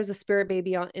imagine there's a spirit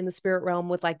baby in the spirit realm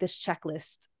with like this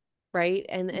checklist, right?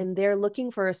 And they're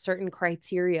looking for a certain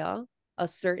criteria, a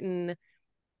certain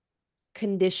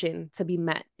condition to be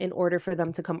met in order for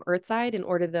them to come earthside, in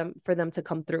order for them to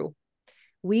come through.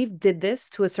 We did this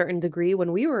to a certain degree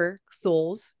when we were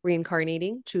souls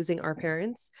reincarnating, choosing our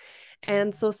parents.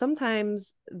 And so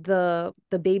sometimes the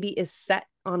baby is set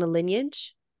on a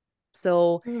lineage.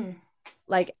 So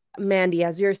like Mandy,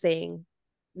 as you're saying,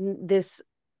 this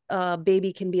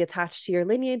baby can be attached to your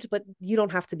lineage, but you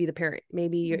don't have to be the parent.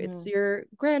 Maybe it's your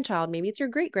grandchild, maybe it's your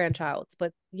great grandchild,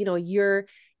 but you know,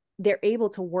 they're able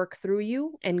to work through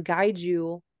you and guide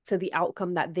you to the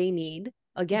outcome that they need.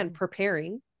 Again,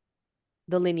 preparing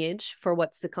the lineage for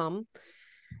what's to come.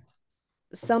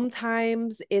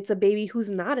 Sometimes it's a baby who's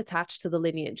not attached to the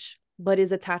lineage, but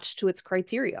is attached to its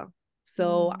criteria.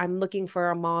 So I'm looking for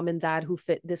a mom and dad who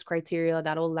fit this criteria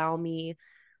that'll allow me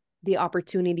the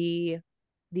opportunity,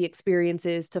 the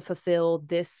experiences to fulfill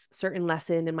this certain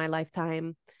lesson in my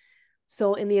lifetime.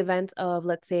 So in the event of,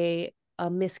 let's say, a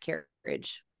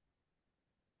miscarriage,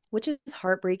 which is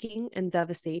heartbreaking and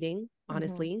devastating,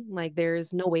 honestly, like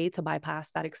there's no way to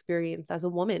bypass that experience as a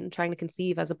woman trying to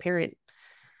conceive, as a parent.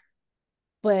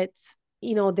 But,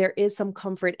 you know, there is some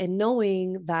comfort in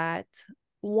knowing that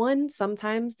one,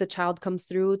 sometimes the child comes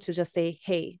through to just say,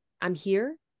 hey, I'm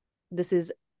here. This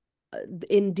is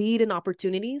indeed an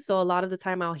opportunity. So a lot of the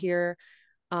time I'll hear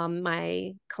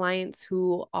my clients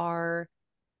who are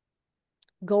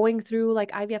going through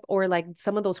like IVF or like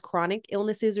some of those chronic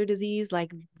illnesses or disease,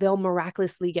 like they'll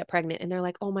miraculously get pregnant and they're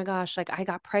like, oh my gosh, like I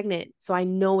got pregnant. So I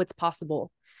know it's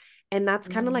possible. And that's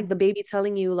kind of like the baby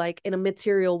telling you, like in a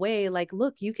material way, like,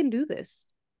 look, you can do this.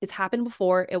 It's happened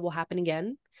before. It will happen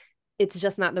again. It's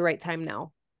just not the right time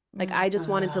now. Like, I just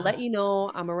wanted to let you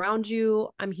know I'm around you.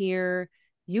 I'm here.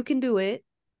 You can do it.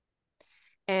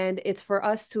 And it's for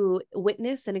us to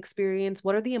witness and experience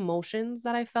what are the emotions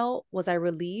that I felt. Was I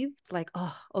relieved? Like,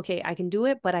 oh, okay, I can do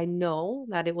it. But I know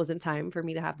that it wasn't time for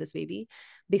me to have this baby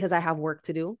because I have work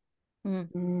to do.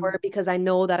 Or because I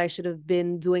know that I should have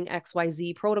been doing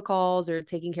XYZ protocols or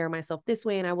taking care of myself this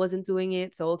way and I wasn't doing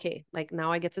it. So, okay, like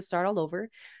now I get to start all over.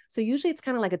 So usually it's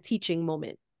kind of like a teaching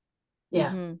moment.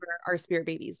 For our spirit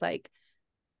babies. Like,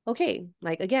 okay,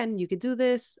 like again, you could do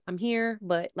this. I'm here,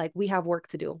 but like we have work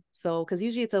to do. So, because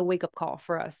usually it's a wake up call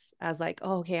for us as like,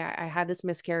 oh, okay, I had this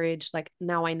miscarriage. Like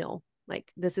now I know,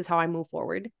 like this is how I move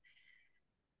forward.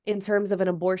 In terms of an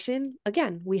abortion,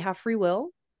 again, we have free will.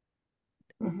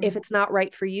 If it's not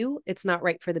right for you, it's not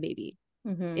right for the baby.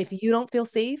 If you don't feel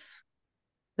safe,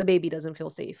 the baby doesn't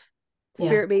feel safe.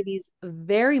 Spirit babies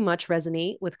very much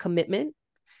resonate with commitment,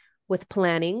 with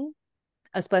planning,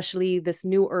 especially this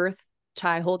new earth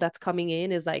child that's coming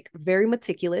in is like very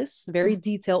meticulous, very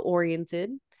detail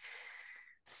oriented.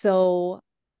 So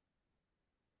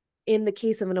in the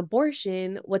case of an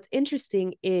abortion, what's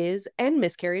interesting is, and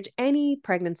miscarriage, any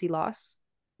pregnancy loss,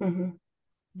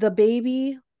 the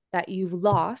baby that you've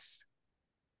lost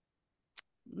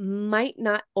might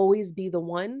not always be the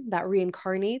one that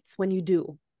reincarnates when you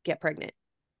do get pregnant.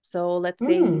 So let's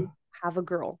say you have a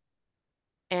girl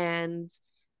and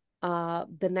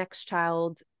the next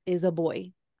child is a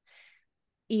boy.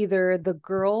 Either the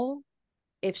girl,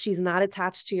 if she's not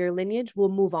attached to your lineage, will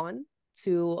move on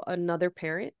to another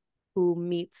parent who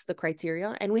meets the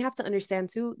criteria. And we have to understand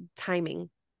too, timing.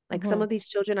 Like some of these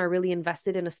children are really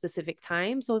invested in a specific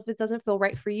time. So if it doesn't feel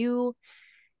right for you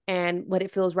and what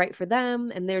it feels right for them,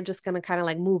 and they're just going to kind of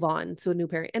like move on to a new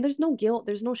parent. And there's no guilt,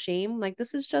 there's no shame. Like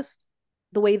this is just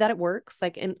the way that it works.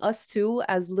 Like, and us too,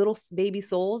 as little baby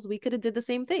souls, we could have did the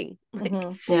same thing. Like,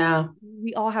 yeah,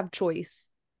 we all have choice.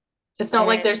 it's not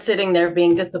like they're sitting there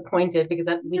being disappointed because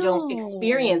we don't No.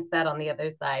 experience that on the other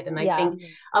side. And I Yeah. think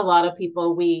a lot of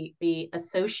people, we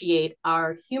associate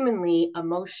our humanly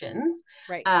emotions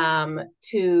Right.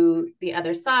 to the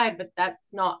other side, but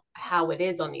that's not how it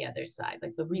is on the other side.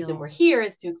 Like the reason No. we're here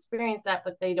is to experience that,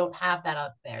 but they don't have that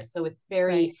up there. So it's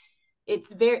very, it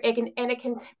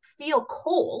can feel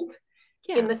cold.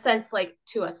 Yeah. In the sense, like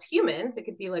to us humans, it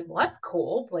could be like, well, that's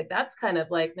cold. Like that's kind of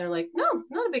like, they're like, no,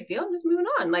 it's not a big deal. I'm just moving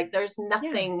on. Like there's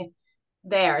nothing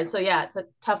there. And so, yeah, it's a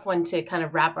tough one to kind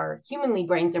of wrap our humanly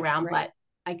brains around, but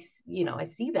I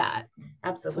see that.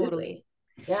 Absolutely. Totally.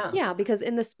 Yeah. Yeah, because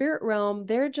in the spirit realm,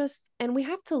 they're just, and we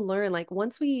have to learn, like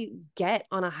once we get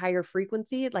on a higher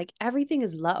frequency, like everything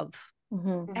is love.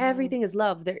 Everything is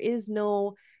love. There is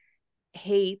no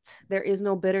hate, there is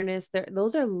no bitterness.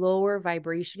 Those are lower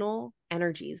vibrational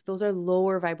energies. Those are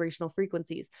lower vibrational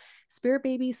frequencies. Spirit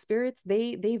babies, spirits,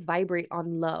 they vibrate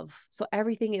on love. So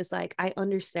everything is like, I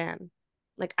understand.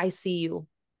 Like I see you.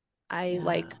 I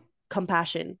like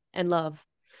compassion and love.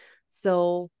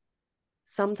 So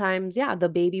sometimes,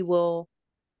 the baby will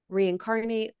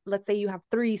reincarnate. Let's say you have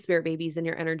 3 spirit babies in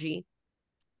your energy.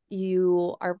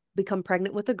 You become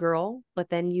pregnant with a girl, but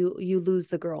then you lose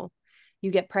the girl. You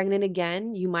get pregnant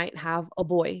again, you might have a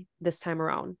boy this time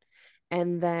around.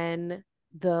 And then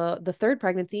the third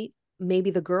pregnancy,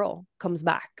 maybe the girl comes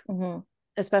back,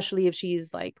 especially if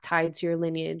she's like tied to your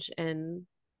lineage and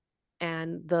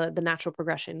the natural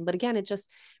progression. But again, it just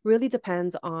really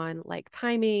depends on like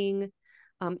timing,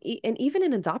 and even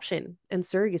in adoption and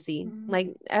surrogacy,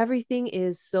 like everything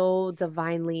is so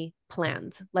divinely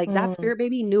planned. Like that spirit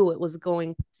baby knew it was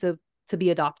going to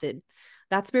be adopted.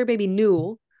 That spirit baby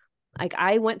knew, like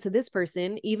I went to this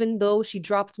person, even though she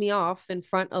dropped me off in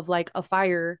front of like a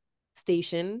fire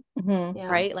station,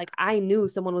 right? Like I knew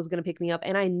someone was going to pick me up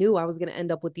and I knew I was going to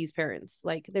end up with these parents.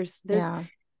 Like there's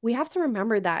we have to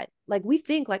remember that, like we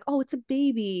think like, oh, it's a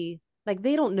baby. Like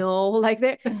they don't know, like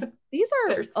these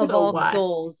are evolved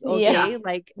souls. Okay.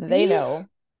 Like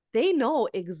they know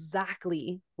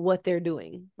exactly what they're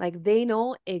doing. Like they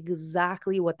know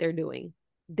exactly what they're doing.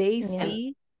 They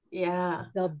see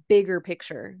the bigger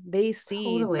picture. They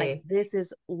see like, this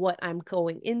is what I'm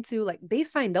going into. Like they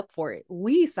signed up for it.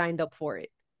 We signed up for it.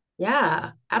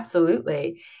 Yeah,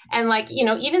 absolutely. And like,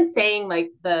 even saying like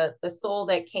the soul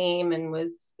that came and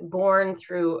was born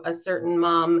through a certain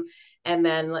mom and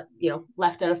then,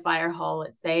 left at a fire hall,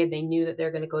 let's say, and they knew that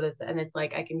they're going to go to, and it's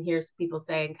like, I can hear people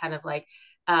saying kind of like,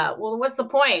 well, what's the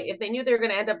point? If they knew they were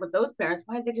going to end up with those parents,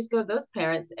 why didn't they just go to those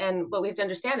parents? And what we have to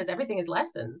understand is everything is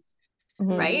lessons.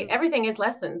 Right? Everything is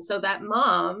lessons. So that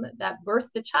mom that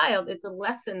birthed the child, it's a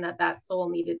lesson that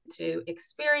soul needed to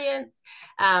experience,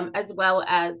 as well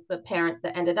as the parents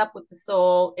that ended up with the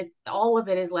soul. It's all of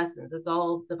it is lessons. It's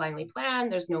all divinely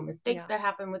planned. There's no mistakes that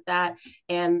happen with that.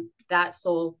 And that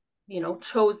soul,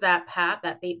 chose that path,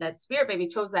 that spirit baby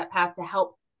chose that path to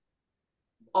help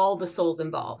all the souls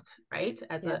involved, right?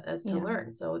 As to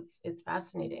learn. So it's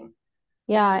fascinating.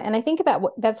 Yeah. And I think that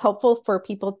that's helpful for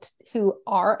people who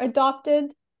are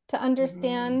adopted to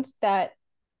understand that,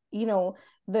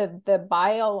 the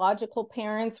biological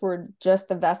parents were just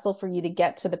the vessel for you to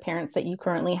get to the parents that you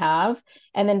currently have.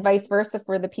 And then vice versa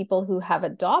for the people who have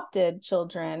adopted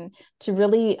children, to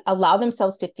really allow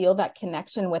themselves to feel that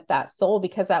connection with that soul,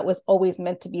 because that was always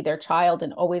meant to be their child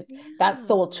and always that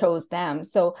soul chose them.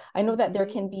 So I know that there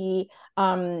can be,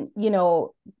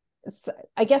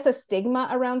 I guess a stigma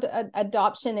around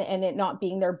adoption and it not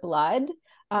being their blood.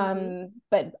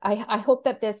 But I hope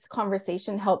that this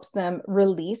conversation helps them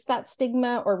release that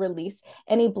stigma or release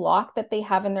any block that they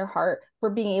have in their heart for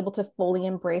being able to fully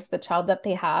embrace the child that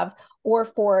they have, or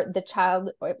for the child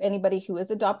or anybody who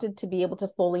is adopted to be able to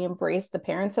fully embrace the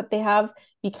parents that they have,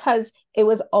 because it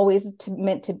was always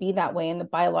meant to be that way. And the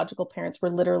biological parents were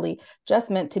literally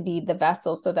just meant to be the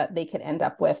vessel so that they could end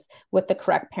up with the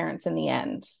correct parents in the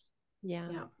end. Yeah,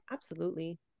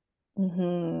 absolutely.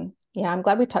 Yeah, I'm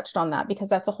glad we touched on that, because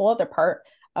that's a whole other part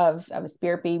of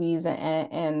spirit babies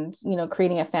and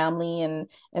creating a family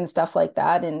and stuff like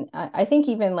that. And I think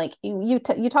even like you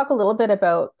talk a little bit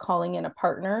about calling in a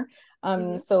partner.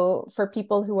 So for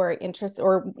people who are interested,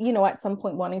 or at some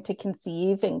point wanting to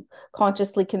conceive and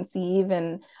consciously conceive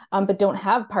and but don't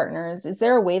have partners, is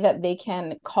there a way that they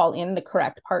can call in the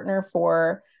correct partner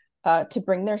for to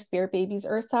bring their spirit babies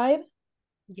earthside?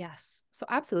 Yes. So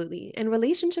absolutely. And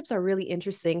relationships are really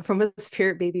interesting from a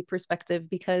spirit baby perspective,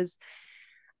 because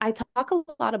I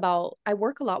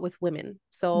work a lot with women.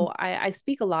 So I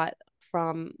speak a lot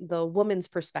from the woman's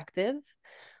perspective,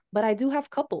 but I do have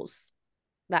couples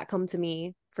that come to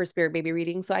me for spirit baby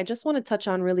reading. So I just want to touch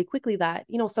on really quickly that,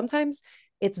 sometimes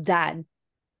it's dad,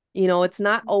 it's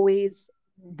not always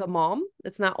the mom.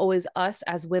 It's not always us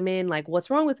as women. Like, what's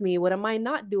wrong with me? What am I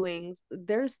not doing?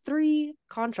 There's 3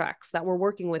 contracts that we're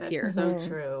working with here. That's so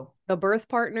true. The birth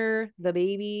partner, the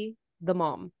baby, the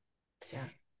mom. Yeah.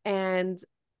 And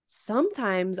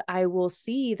sometimes I will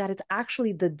see that it's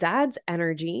actually the dad's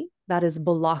energy that is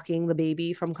blocking the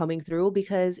baby from coming through,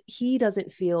 because he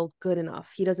doesn't feel good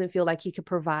enough. He doesn't feel like he could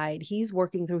provide. He's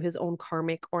working through his own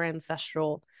karmic or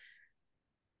ancestral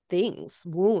things,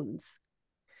 wounds.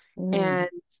 And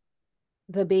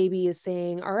the baby is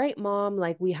saying, all right, mom,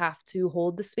 like, we have to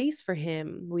hold the space for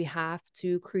him. We have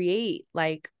to create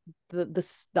like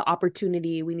the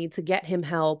opportunity. We need to get him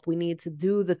help. We need to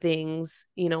do the things,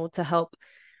 to help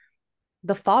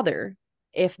the father,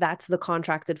 if that's the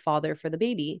contracted father for the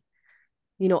baby.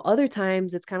 Other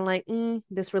times it's kind of like,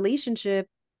 this relationship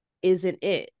isn't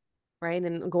it. Right.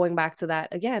 And going back to that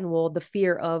again, well, the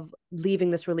fear of leaving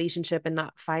this relationship and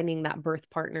not finding that birth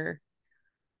partner,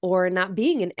 or not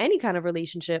being in any kind of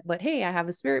relationship, but hey, I have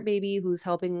a spirit baby who's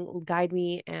helping guide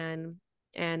me and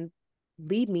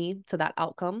lead me to that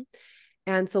outcome.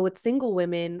 And so with single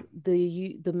women,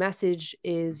 the message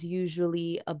is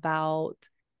usually about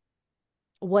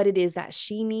what it is that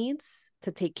she needs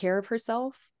to take care of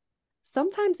herself.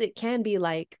 Sometimes it can be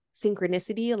like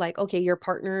synchronicity, like, okay, your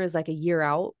partner is like a year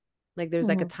out. Like there's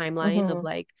like a timeline of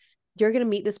like, you're going to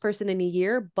meet this person in a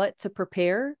year, but to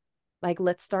prepare, like,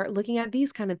 let's start looking at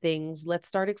these kind of things. Let's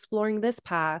start exploring this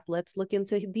path. Let's look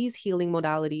into these healing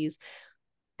modalities.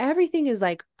 Everything is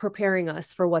like preparing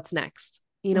us for what's next.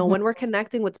 When we're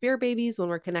connecting with spirit babies, when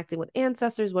we're connecting with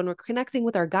ancestors, when we're connecting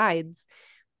with our guides,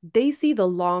 they see the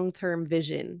long-term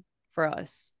vision for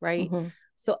us, right?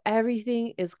 So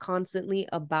everything is constantly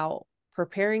about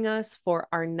preparing us for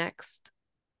our next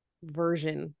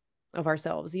version of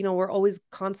ourselves. We're always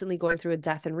constantly going through a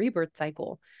death and rebirth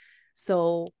cycle.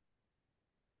 So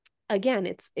again,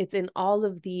 it's in all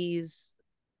of these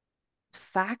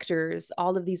factors,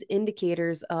 all of these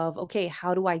indicators of, okay,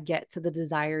 how do I get to the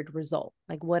desired result?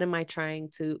 Like, what am I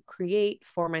trying to create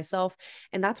for myself?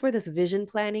 And that's where this vision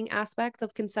planning aspect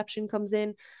of conception comes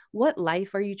in. What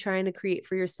life are you trying to create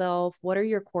for yourself? What are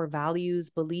your core values,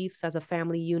 beliefs as a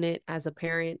family unit, as a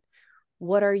parent?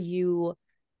 What are your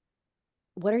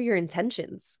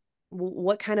intentions?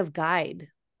 What kind of guide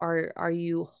are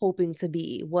you hoping to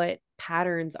be? What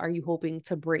patterns are you hoping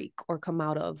to break or come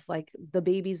out of? Like, the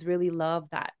babies really love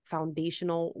that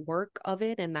foundational work of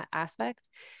it and that aspect.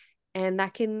 And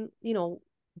that can,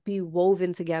 be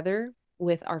woven together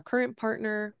with our current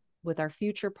partner, with our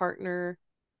future partner.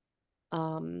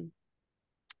 And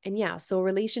yeah, so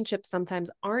relationships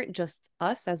sometimes aren't just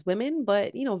us as women,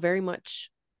 but, very much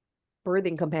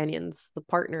birthing companions, the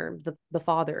partner, the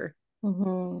father.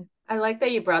 I like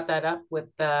that you brought that up with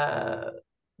the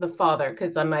father,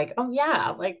 because I'm like, oh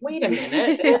yeah, like, wait a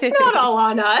minute, it's not all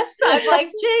on us. I'm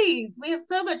like, geez, we have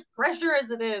so much pressure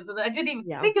as it is, and I didn't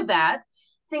even think of that,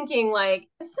 thinking like,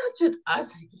 it's not just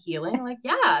us healing. Like,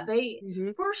 yeah, they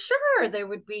for sure there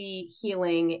would be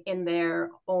healing in their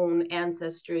own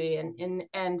ancestry,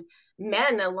 and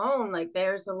men alone, like,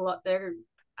 there's a lot there.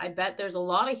 I bet there's a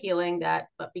lot of healing that,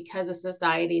 but because of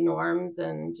society norms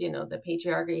and the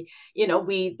patriarchy,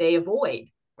 they avoid,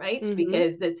 right?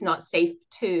 Because it's not safe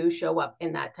to show up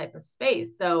in that type of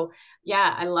space. So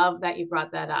yeah, I love that you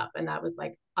brought that up, and that was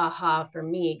like aha for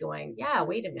me, going, yeah,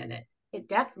 wait a minute, it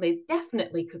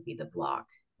definitely could be the block.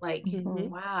 Like,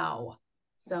 wow,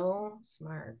 so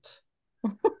smart.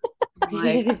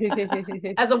 I'm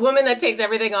like, as a woman that takes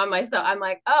everything on myself, I'm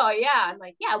like, oh yeah. I'm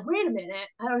like, yeah, wait a minute.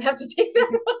 I don't have to take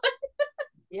that on.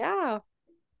 Yeah.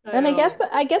 And I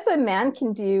guess Of a man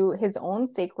can do his own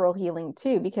sacral healing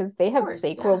too, because they have course,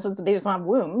 sacrals. yeah. They just don't have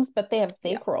wombs, but they have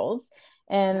Yeah. sacrals.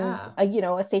 And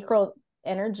Yeah. a sacral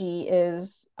energy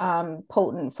is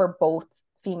potent for both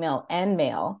female and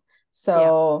male.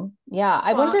 So yeah,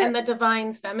 I Well, wonder. and the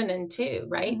divine feminine too,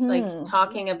 right? Like Mhm.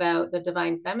 talking about the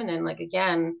divine feminine, like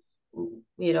again,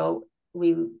 you know,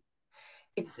 we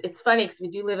it's funny because we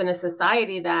do live in a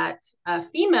society that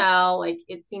female, like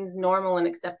it seems normal and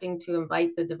accepting to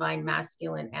invite the divine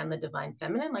masculine and the divine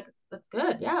feminine. Like that's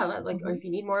good, yeah. Like, or if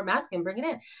you need more masculine, bring it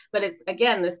in. But it's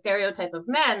again the stereotype of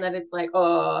men that it's like,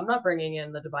 oh, I'm not bringing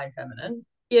in the divine feminine,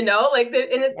 like, and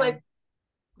it's Yeah. like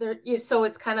there. So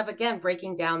it's kind of again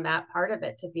breaking down that part of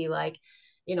it to be like,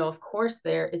 of course,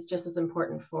 there is just as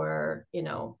important for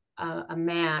a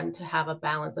man to have a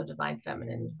balance of divine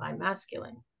feminine, divine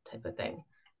masculine type of thing.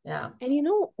 Yeah. And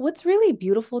what's really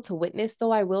beautiful to witness,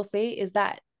 though, I will say, is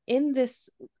that in this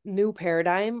new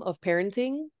paradigm of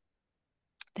parenting,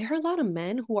 there are a lot of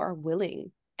men who are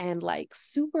willing and like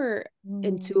super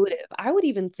intuitive. I would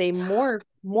even say more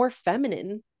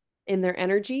feminine in their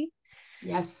energy.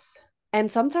 Yes.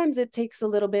 And sometimes it takes a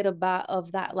little bit of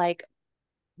that like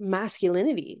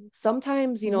masculinity.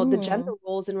 Sometimes, the gender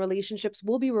roles in relationships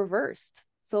will be reversed.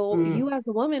 So you as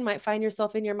a woman might find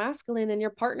yourself in your masculine and your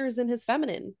partner's in his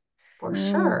feminine. For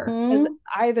sure. Because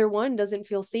either one doesn't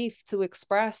feel safe to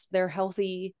express their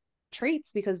healthy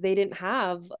traits because they didn't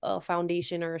have a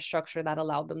foundation or a structure that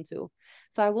allowed them to.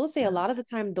 So I will say a lot of the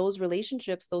time, those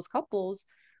relationships, those couples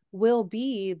will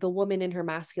be the woman in her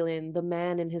masculine, the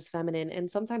man in his feminine.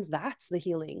 And sometimes that's the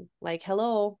healing. Like,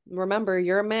 hello, remember,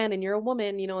 you're a man and you're a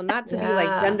woman, not to be like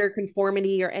Yeah. gender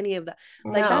conformity or any of that.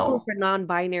 Like that goes No. for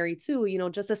non-binary too,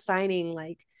 just assigning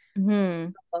like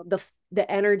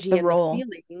the energy The and the role.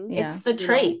 feeling, Yeah. It's the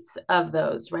traits of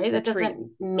those, right? the That doesn't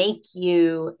traits. make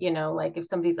you, like if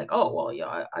somebody's like, oh,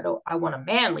 well, I want a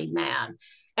manly man.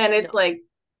 And No, it's like,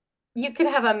 you could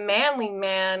have a manly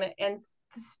man and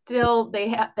still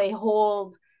they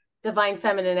hold divine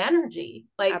feminine energy.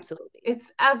 Like absolutely.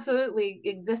 it's absolutely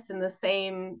exists in the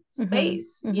same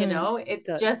space, It it's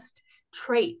does. just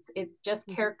traits, it's just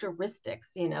Mhm.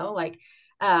 characteristics, like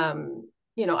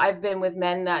I've been with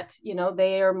men that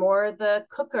they are more the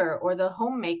cooker or the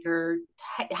homemaker,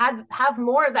 have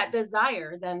more of that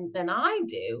desire than I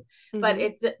do,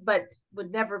 Mhm. but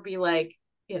would never be like,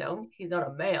 he's not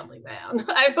a manly man.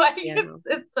 I like Yeah.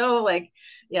 it's so like,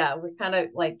 yeah, we kind of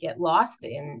like get lost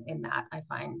in that, I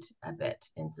find a bit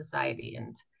in society.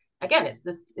 And again, it's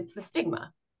the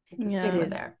stigma. It's the It stigma Yeah. is.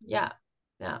 there. Yeah.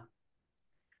 Yeah.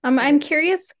 It I'm is.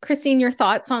 curious, Kristine, your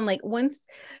thoughts on like once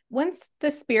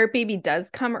the spirit baby does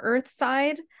come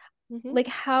earthside, Mhm. like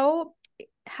how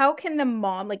can the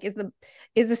mom, like is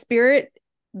the spirit,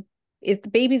 is the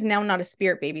baby's now not a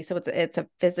spirit baby, so it's a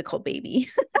physical baby.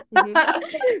 Mhm.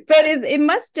 But it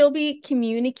must still be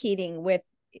communicating with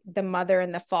the mother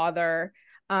and the father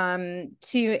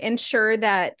to ensure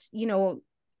that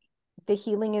the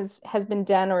healing has been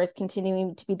done or is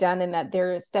continuing to be done, and that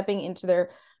they're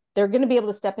going to be able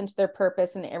to step into their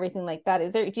purpose and everything like that.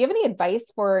 Do you have any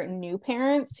advice for new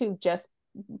parents who just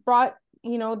brought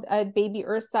a baby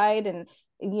earthside, and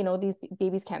these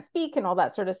babies can't speak and all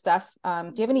that sort of stuff?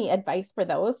 Do you have any advice for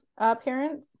those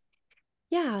parents?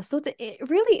 Yeah, so it's a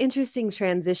really interesting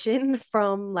transition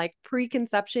from like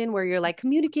preconception where you're like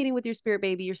communicating with your spirit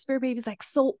baby. Your spirit baby is like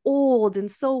so old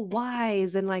and so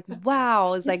wise and like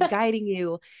wow, is like guiding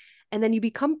you. And then you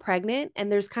become pregnant and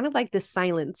there's kind of like this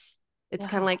silence. It's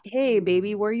kind of Yeah. like, "Hey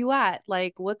baby, where you at?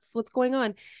 Like what's going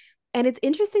on?" And it's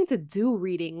interesting to do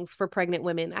readings for pregnant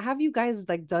women. Have you guys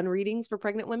like done readings for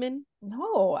pregnant women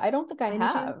No, I don't think I by any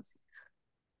chance? have.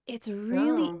 It's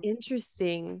really No.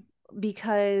 interesting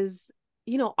because,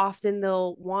 often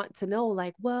they'll want to know,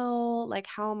 like, well, like,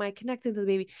 how am I connected to the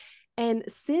baby? And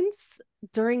since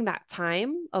during that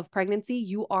time of pregnancy,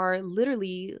 you are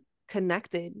literally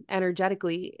connected,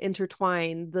 energetically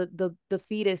intertwined, the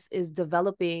fetus is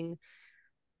developing.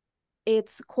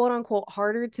 It's quote unquote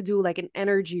harder to do like an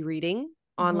energy reading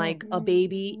on like a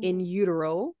baby in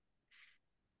utero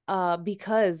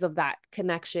because of that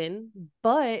connection.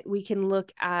 But we can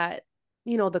look at,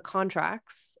 the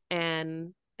contracts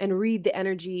and read the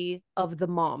energy of the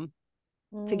mom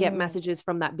to get Mm. messages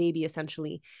from that baby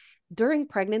essentially. During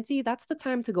pregnancy, that's the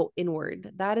time to go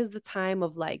inward. That is the time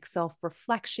of like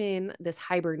self-reflection, this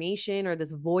hibernation or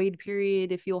this void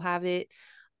period, if you'll have it,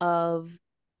 of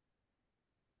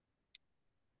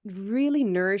really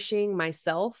nourishing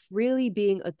myself, really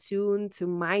being attuned to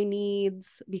my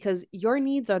needs, because your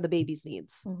needs are the baby's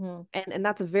needs. And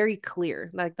that's very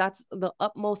clear. Like that's the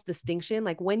utmost distinction.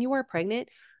 Like when you are pregnant,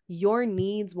 your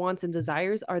needs, wants, and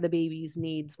desires are the baby's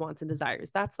needs, wants, and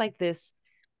desires. That's like this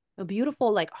a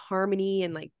beautiful like harmony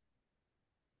and like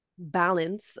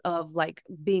balance of like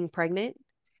being pregnant.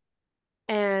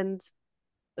 And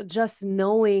just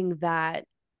knowing that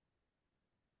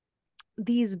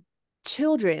these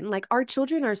children, like our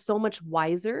children, are so much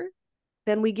wiser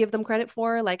than we give them credit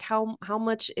for. Like how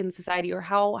much in society, or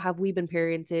how have we been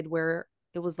parented where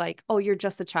it was like, oh, you're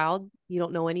just a child, you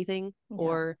don't know anything,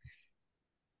 or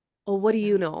oh, what do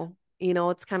you know? You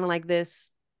know, it's kind of like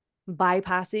this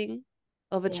bypassing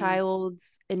of a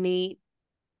child's innate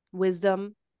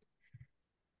wisdom.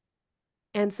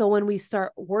 And so when we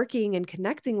start working and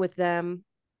connecting with them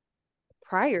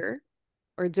prior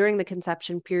or during the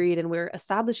conception period, and we're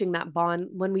establishing that bond,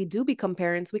 when we do become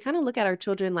parents, we kind of look at our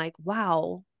children like,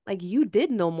 wow, like you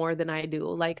did know more than I do.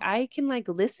 Like I can like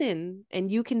listen,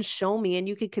 and you can show me, and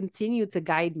you can continue to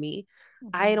guide me.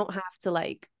 I don't have to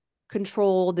like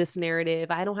control this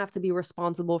narrative. I don't have to be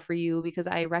responsible for you, because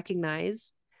I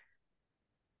recognize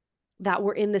that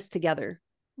we're in this together.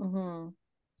 And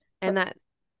that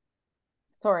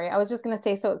sorry, I was just going to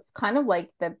say, so it's kind of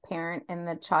like the parent and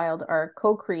the child are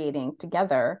co-creating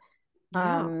together.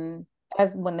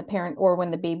 As when the parent, or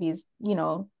when the baby's, you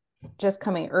know, just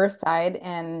coming earthside,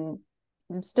 and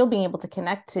still being able to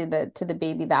connect to the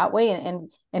baby that way,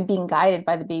 and being guided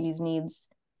by the baby's needs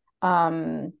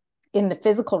in the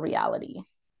physical reality.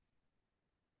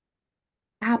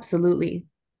 Absolutely.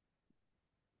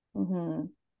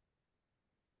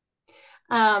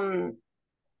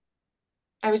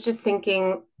 I was just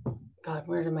thinking, God,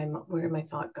 where did my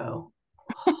thought go?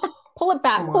 Pull it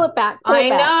back. I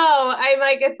know. I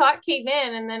like, a thought came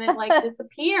in and then it like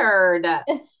disappeared.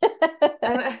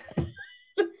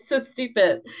 It's so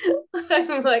stupid.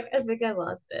 I'm like, I think I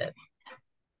lost it.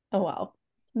 Oh, wow.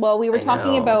 Well, we were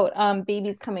talking about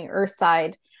babies coming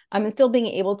earthside, and still being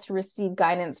able to receive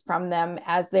guidance from them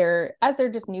as they're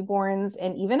just newborns,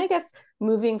 and even I guess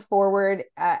moving forward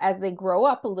as they grow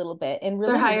up a little bit, and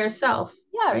really their higher self.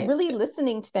 Right? Really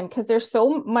listening to them, because they're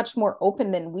so much more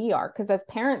open than we are. Because as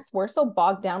parents, we're so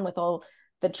bogged down with all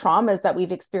the traumas that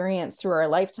we've experienced through our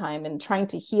lifetime, and trying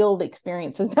to heal the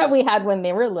experiences that we had when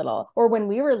they were little, or when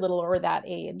we were little, or that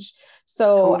age.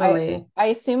 So I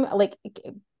assume like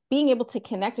being able to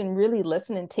connect and really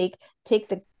listen, and take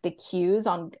the cues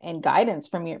on and guidance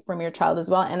from your child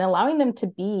as well, and allowing them to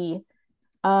be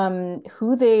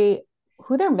who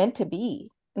they're meant to be,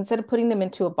 instead of putting them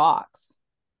into a box.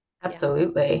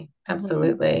 Absolutely.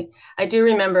 I do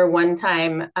remember one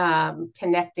time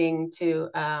connecting to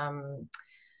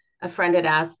a friend had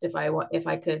asked if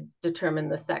I could determine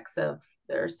the sex of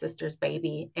their sister's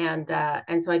baby, and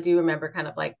so I do remember kind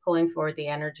of like pulling forward the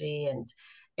energy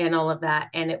and all of that,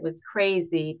 and it was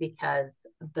crazy because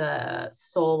the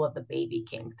soul of the baby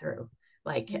came through.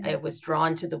 Like it was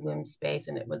drawn to the womb space,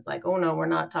 and it was like, oh no, we're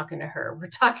not talking to her, we're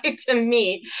talking to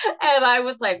me. And I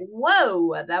was like,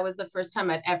 whoa, that was the first time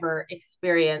I'd ever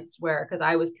experienced where, because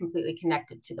I was completely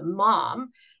connected to the mom,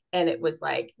 and it was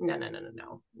like,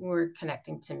 no, we're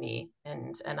connecting to me.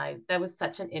 And that was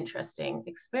such an interesting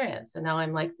experience. And now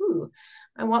I'm like, ooh,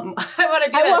 I want to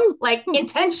do it like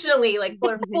intentionally, like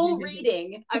for a full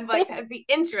reading. I'm like, that'd be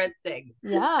interesting.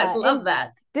 I love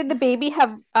that. Did the baby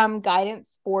have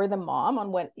guidance for the mom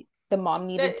on what the mom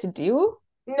needed to do?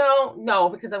 No,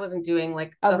 because I wasn't doing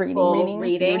like a full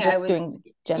reading. I was doing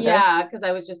gender. Yeah, because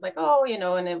I was just like, oh,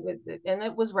 and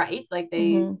it was right. Like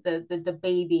the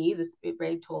baby, the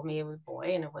spirit told me it was a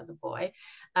boy, and it was a boy.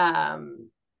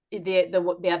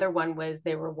 The other one was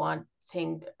they were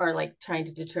wanting, or like trying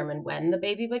to determine when the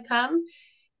baby would come,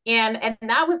 and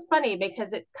that was funny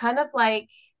because it's kind of like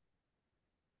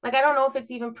I don't know if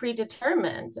it's even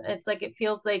predetermined. It's like, it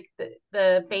feels like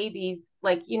the baby's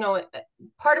like,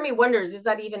 part of me wonders, is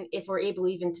that even if we're able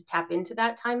even to tap into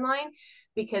that timeline,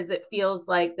 because it feels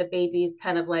like the baby's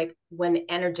kind of like, when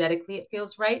energetically it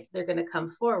feels right, they're going to come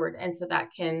forward. And so that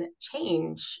can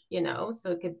change,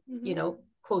 so it could,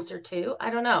 closer to, I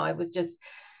don't know. It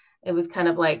was kind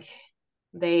of like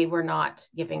they were not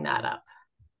giving that up.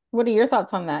 What are your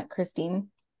thoughts on that, Kristine?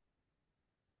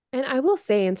 And I will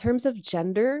say, in terms of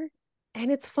gender, and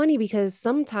it's funny because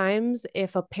sometimes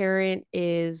if a parent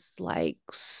is like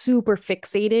super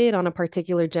fixated on a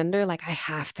particular gender, like I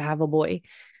have to have a boy,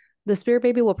 the spirit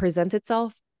baby will present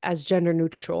itself as gender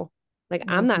neutral. Like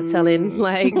I'm not telling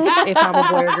like if I'm a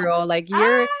boy or girl, like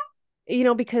you're,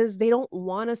 because they don't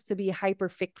want us to be hyper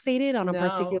fixated on a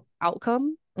particular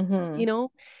outcome,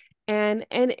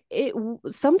 And it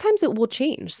sometimes it will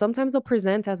change. Sometimes they'll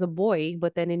present as a boy,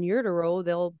 but then in utero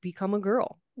they'll become a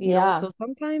girl, you know? Yeah. So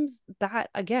sometimes that,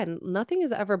 again, nothing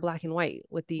is ever black and white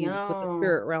with the No.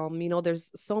 spirit realm. You know,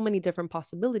 there's so many different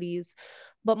possibilities,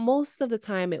 but most of the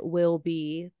time it will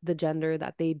be the gender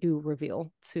that they do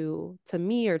reveal to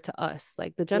me or to us.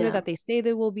 Like the gender Yeah. that they say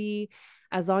they will be,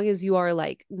 as long as you are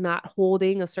like not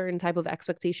holding a certain type of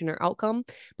expectation or outcome.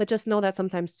 But just know that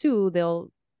sometimes too,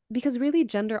 they'll, because really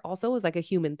gender also is like a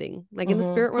human thing. Like in the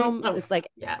spirit Mm-hmm. realm, Oh, it's like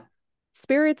yeah.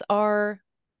 spirits are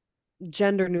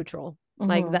gender neutral.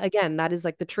 Like Mm-hmm. that, again, that is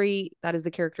like the trait, that is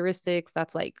the characteristics,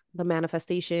 that's like the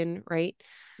manifestation, right?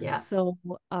 Yeah. So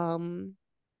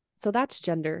so that's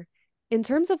gender. In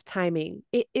terms of timing,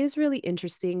 it is really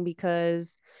interesting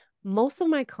because most of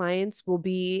my clients will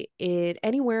be in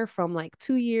anywhere from like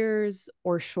 2 years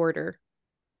or shorter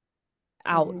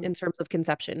out Mm-hmm. in terms of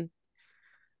conception.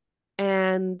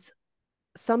 And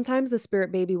sometimes the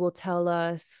spirit baby will tell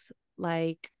us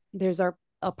like there's a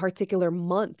particular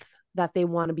month that they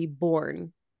want to be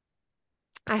born.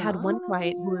 Oh, I had one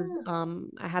client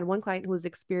who was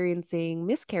experiencing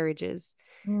miscarriages,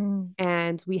 Mm.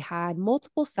 and we had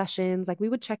multiple sessions. Like we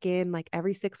would check in like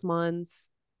every 6 months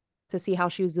to see how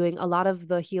she was doing. A lot of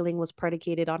the healing was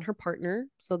predicated on her partner.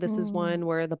 So this is Mm. one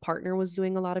where the partner was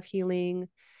doing a lot of healing.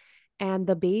 And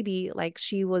the baby, like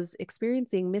she was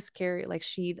experiencing miscarriage, like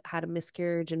she had a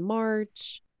miscarriage in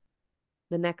March.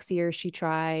 The next year she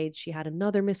had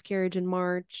another miscarriage in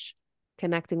March,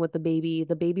 connecting with the baby.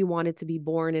 The baby wanted to be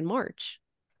born in March.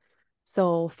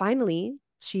 So finally,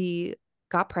 she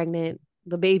got pregnant.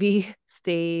 The baby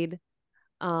stayed.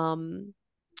 Um,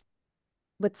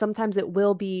 but sometimes it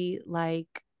will be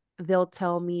like they'll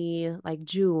tell me like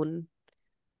June,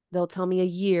 they'll tell me a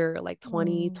year, like Mm.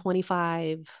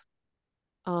 2025.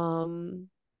 Um,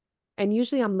 and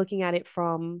usually I'm looking at it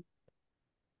from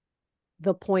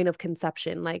the point of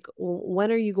conception, like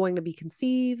when are you going to be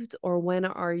conceived, or when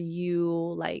are you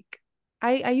like,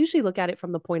 I usually look at it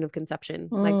from the point of conception.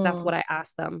 Like that's Mm. what I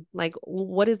ask them, like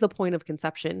what is the point of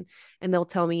conception, and they'll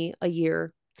tell me a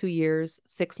year, 2 years,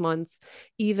 6 months,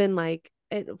 even like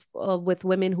with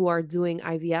women who are doing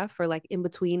IVF or like in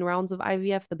between rounds of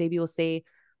IVF, the baby will say,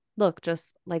 look,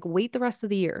 just like wait the rest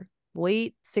of the year,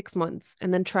 wait 6 months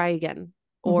and then try again.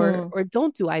 Mm-hmm. Or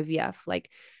don't do IVF. Like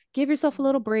give yourself a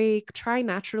little break, try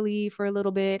naturally for a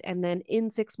little bit, and then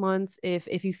in 6 months,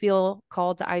 if you feel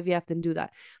called to IVF, then do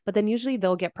that. But then usually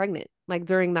they'll get pregnant like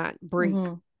during that break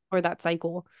Mm-hmm. or that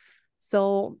cycle.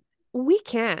 So we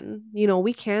can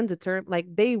determine, like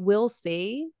they will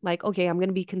say like, okay, I'm going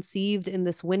to be conceived in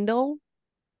this window,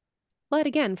 but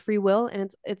again, free will,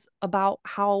 and it's about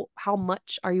how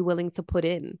much are you willing to put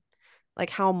in, like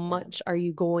how yeah. much are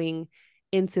you going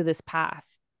into this path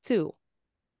too.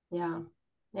 Yeah.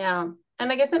 Yeah.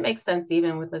 And I guess it makes sense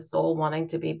even with the soul wanting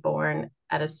to be born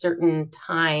at a certain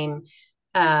time,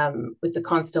 with the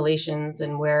constellations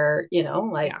and where,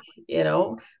 like, Yeah, you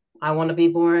know, I want to be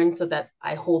born so that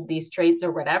I hold these traits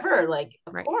or whatever. Like,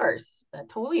 of right. course, that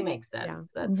totally makes Yeah.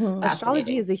 sense. That's Mm-hmm. Astrology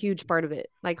fascinating. is a huge part of it.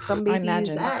 Like I I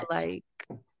imagine. bet.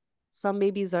 some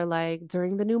babies are like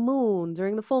during the new moon,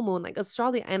 during the full moon, like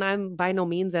astrology. And I'm by no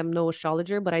means am no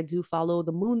astrologer, but I do follow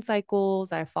the moon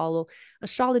cycles. I follow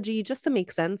astrology just to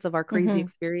make sense of our crazy Mm-hmm.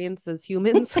 experience as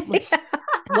humans. I'm like,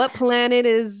 what planet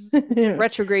is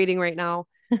retrograding right now?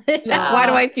 Why do Yeah.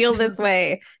 Um, I feel this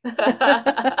way?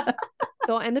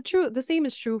 So, and the same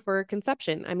is true for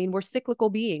conception. I mean, we're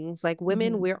cyclical beings. Like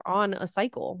women, Mm-hmm. we're on a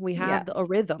cycle. We Yeah. have a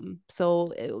rhythm.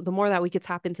 So, the more that we could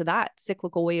tap into that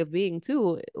cyclical way of being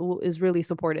too, is really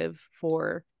supportive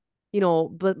for,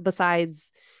 but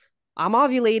besides, I'm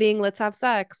ovulating, let's have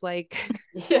sex. Like,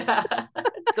 Yeah.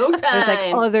 Go there's like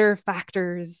time. other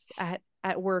factors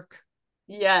at work.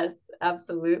 Yes,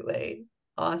 absolutely.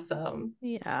 Awesome.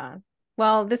 Yeah.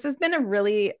 Well, this has been a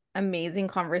really amazing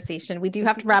conversation. We do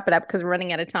have to wrap it up because we're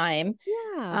running out of time.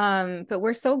 Yeah. But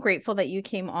we're so grateful that you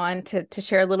came on to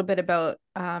share a little bit about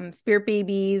spirit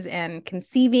babies and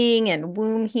conceiving and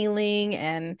womb healing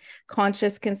and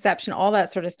conscious conception, all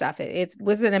that sort of stuff. It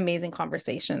was an amazing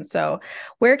conversation. So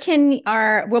we'll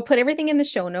put everything in the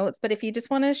show notes, but if you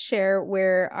just want to share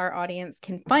where our audience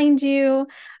can find you,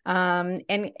 and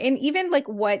even like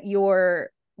what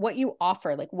you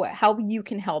offer, like how you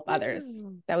can help others,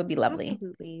 Yeah, that would be lovely.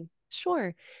 absolutely.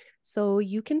 Sure. So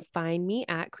you can find me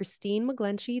at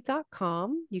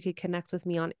KristineMcGlinchey.com. You could connect with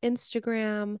me on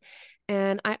Instagram.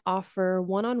 And I offer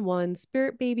one-on-one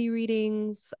spirit baby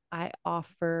readings. I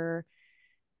offer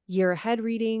year ahead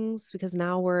readings because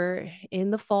now we're in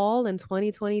the fall and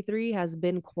 2023 has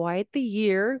been quite the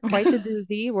year, quite the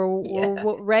doozy. We're Yeah.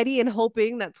 ready and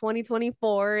hoping that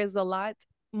 2024 is a lot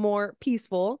more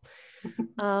peaceful.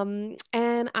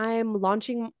 And I'm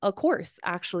launching a course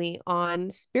actually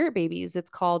on spirit babies. It's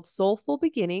called Soulful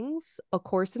Beginnings, a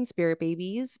course in spirit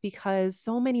babies, because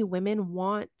so many women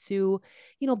want to,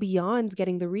 beyond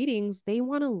getting the readings, they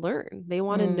want to learn, they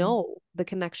want to know the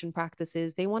connection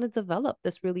practices, they want to develop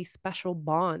this really special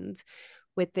bond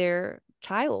with their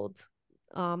child,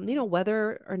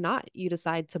 whether or not you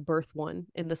decide to birth one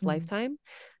in this lifetime.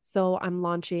 So I'm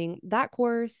launching that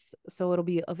course. So it'll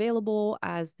be available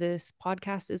as this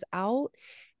podcast is out.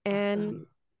 And Awesome.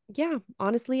 yeah,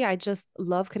 honestly, I just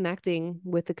love connecting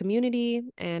with the community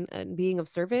and being of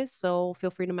service. So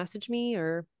feel free to message me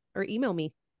or email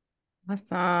me.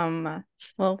 Awesome.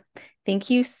 Well, thank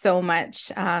you so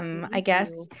much. I Thank guess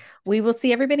you. we will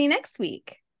see everybody next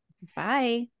week.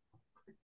 Bye.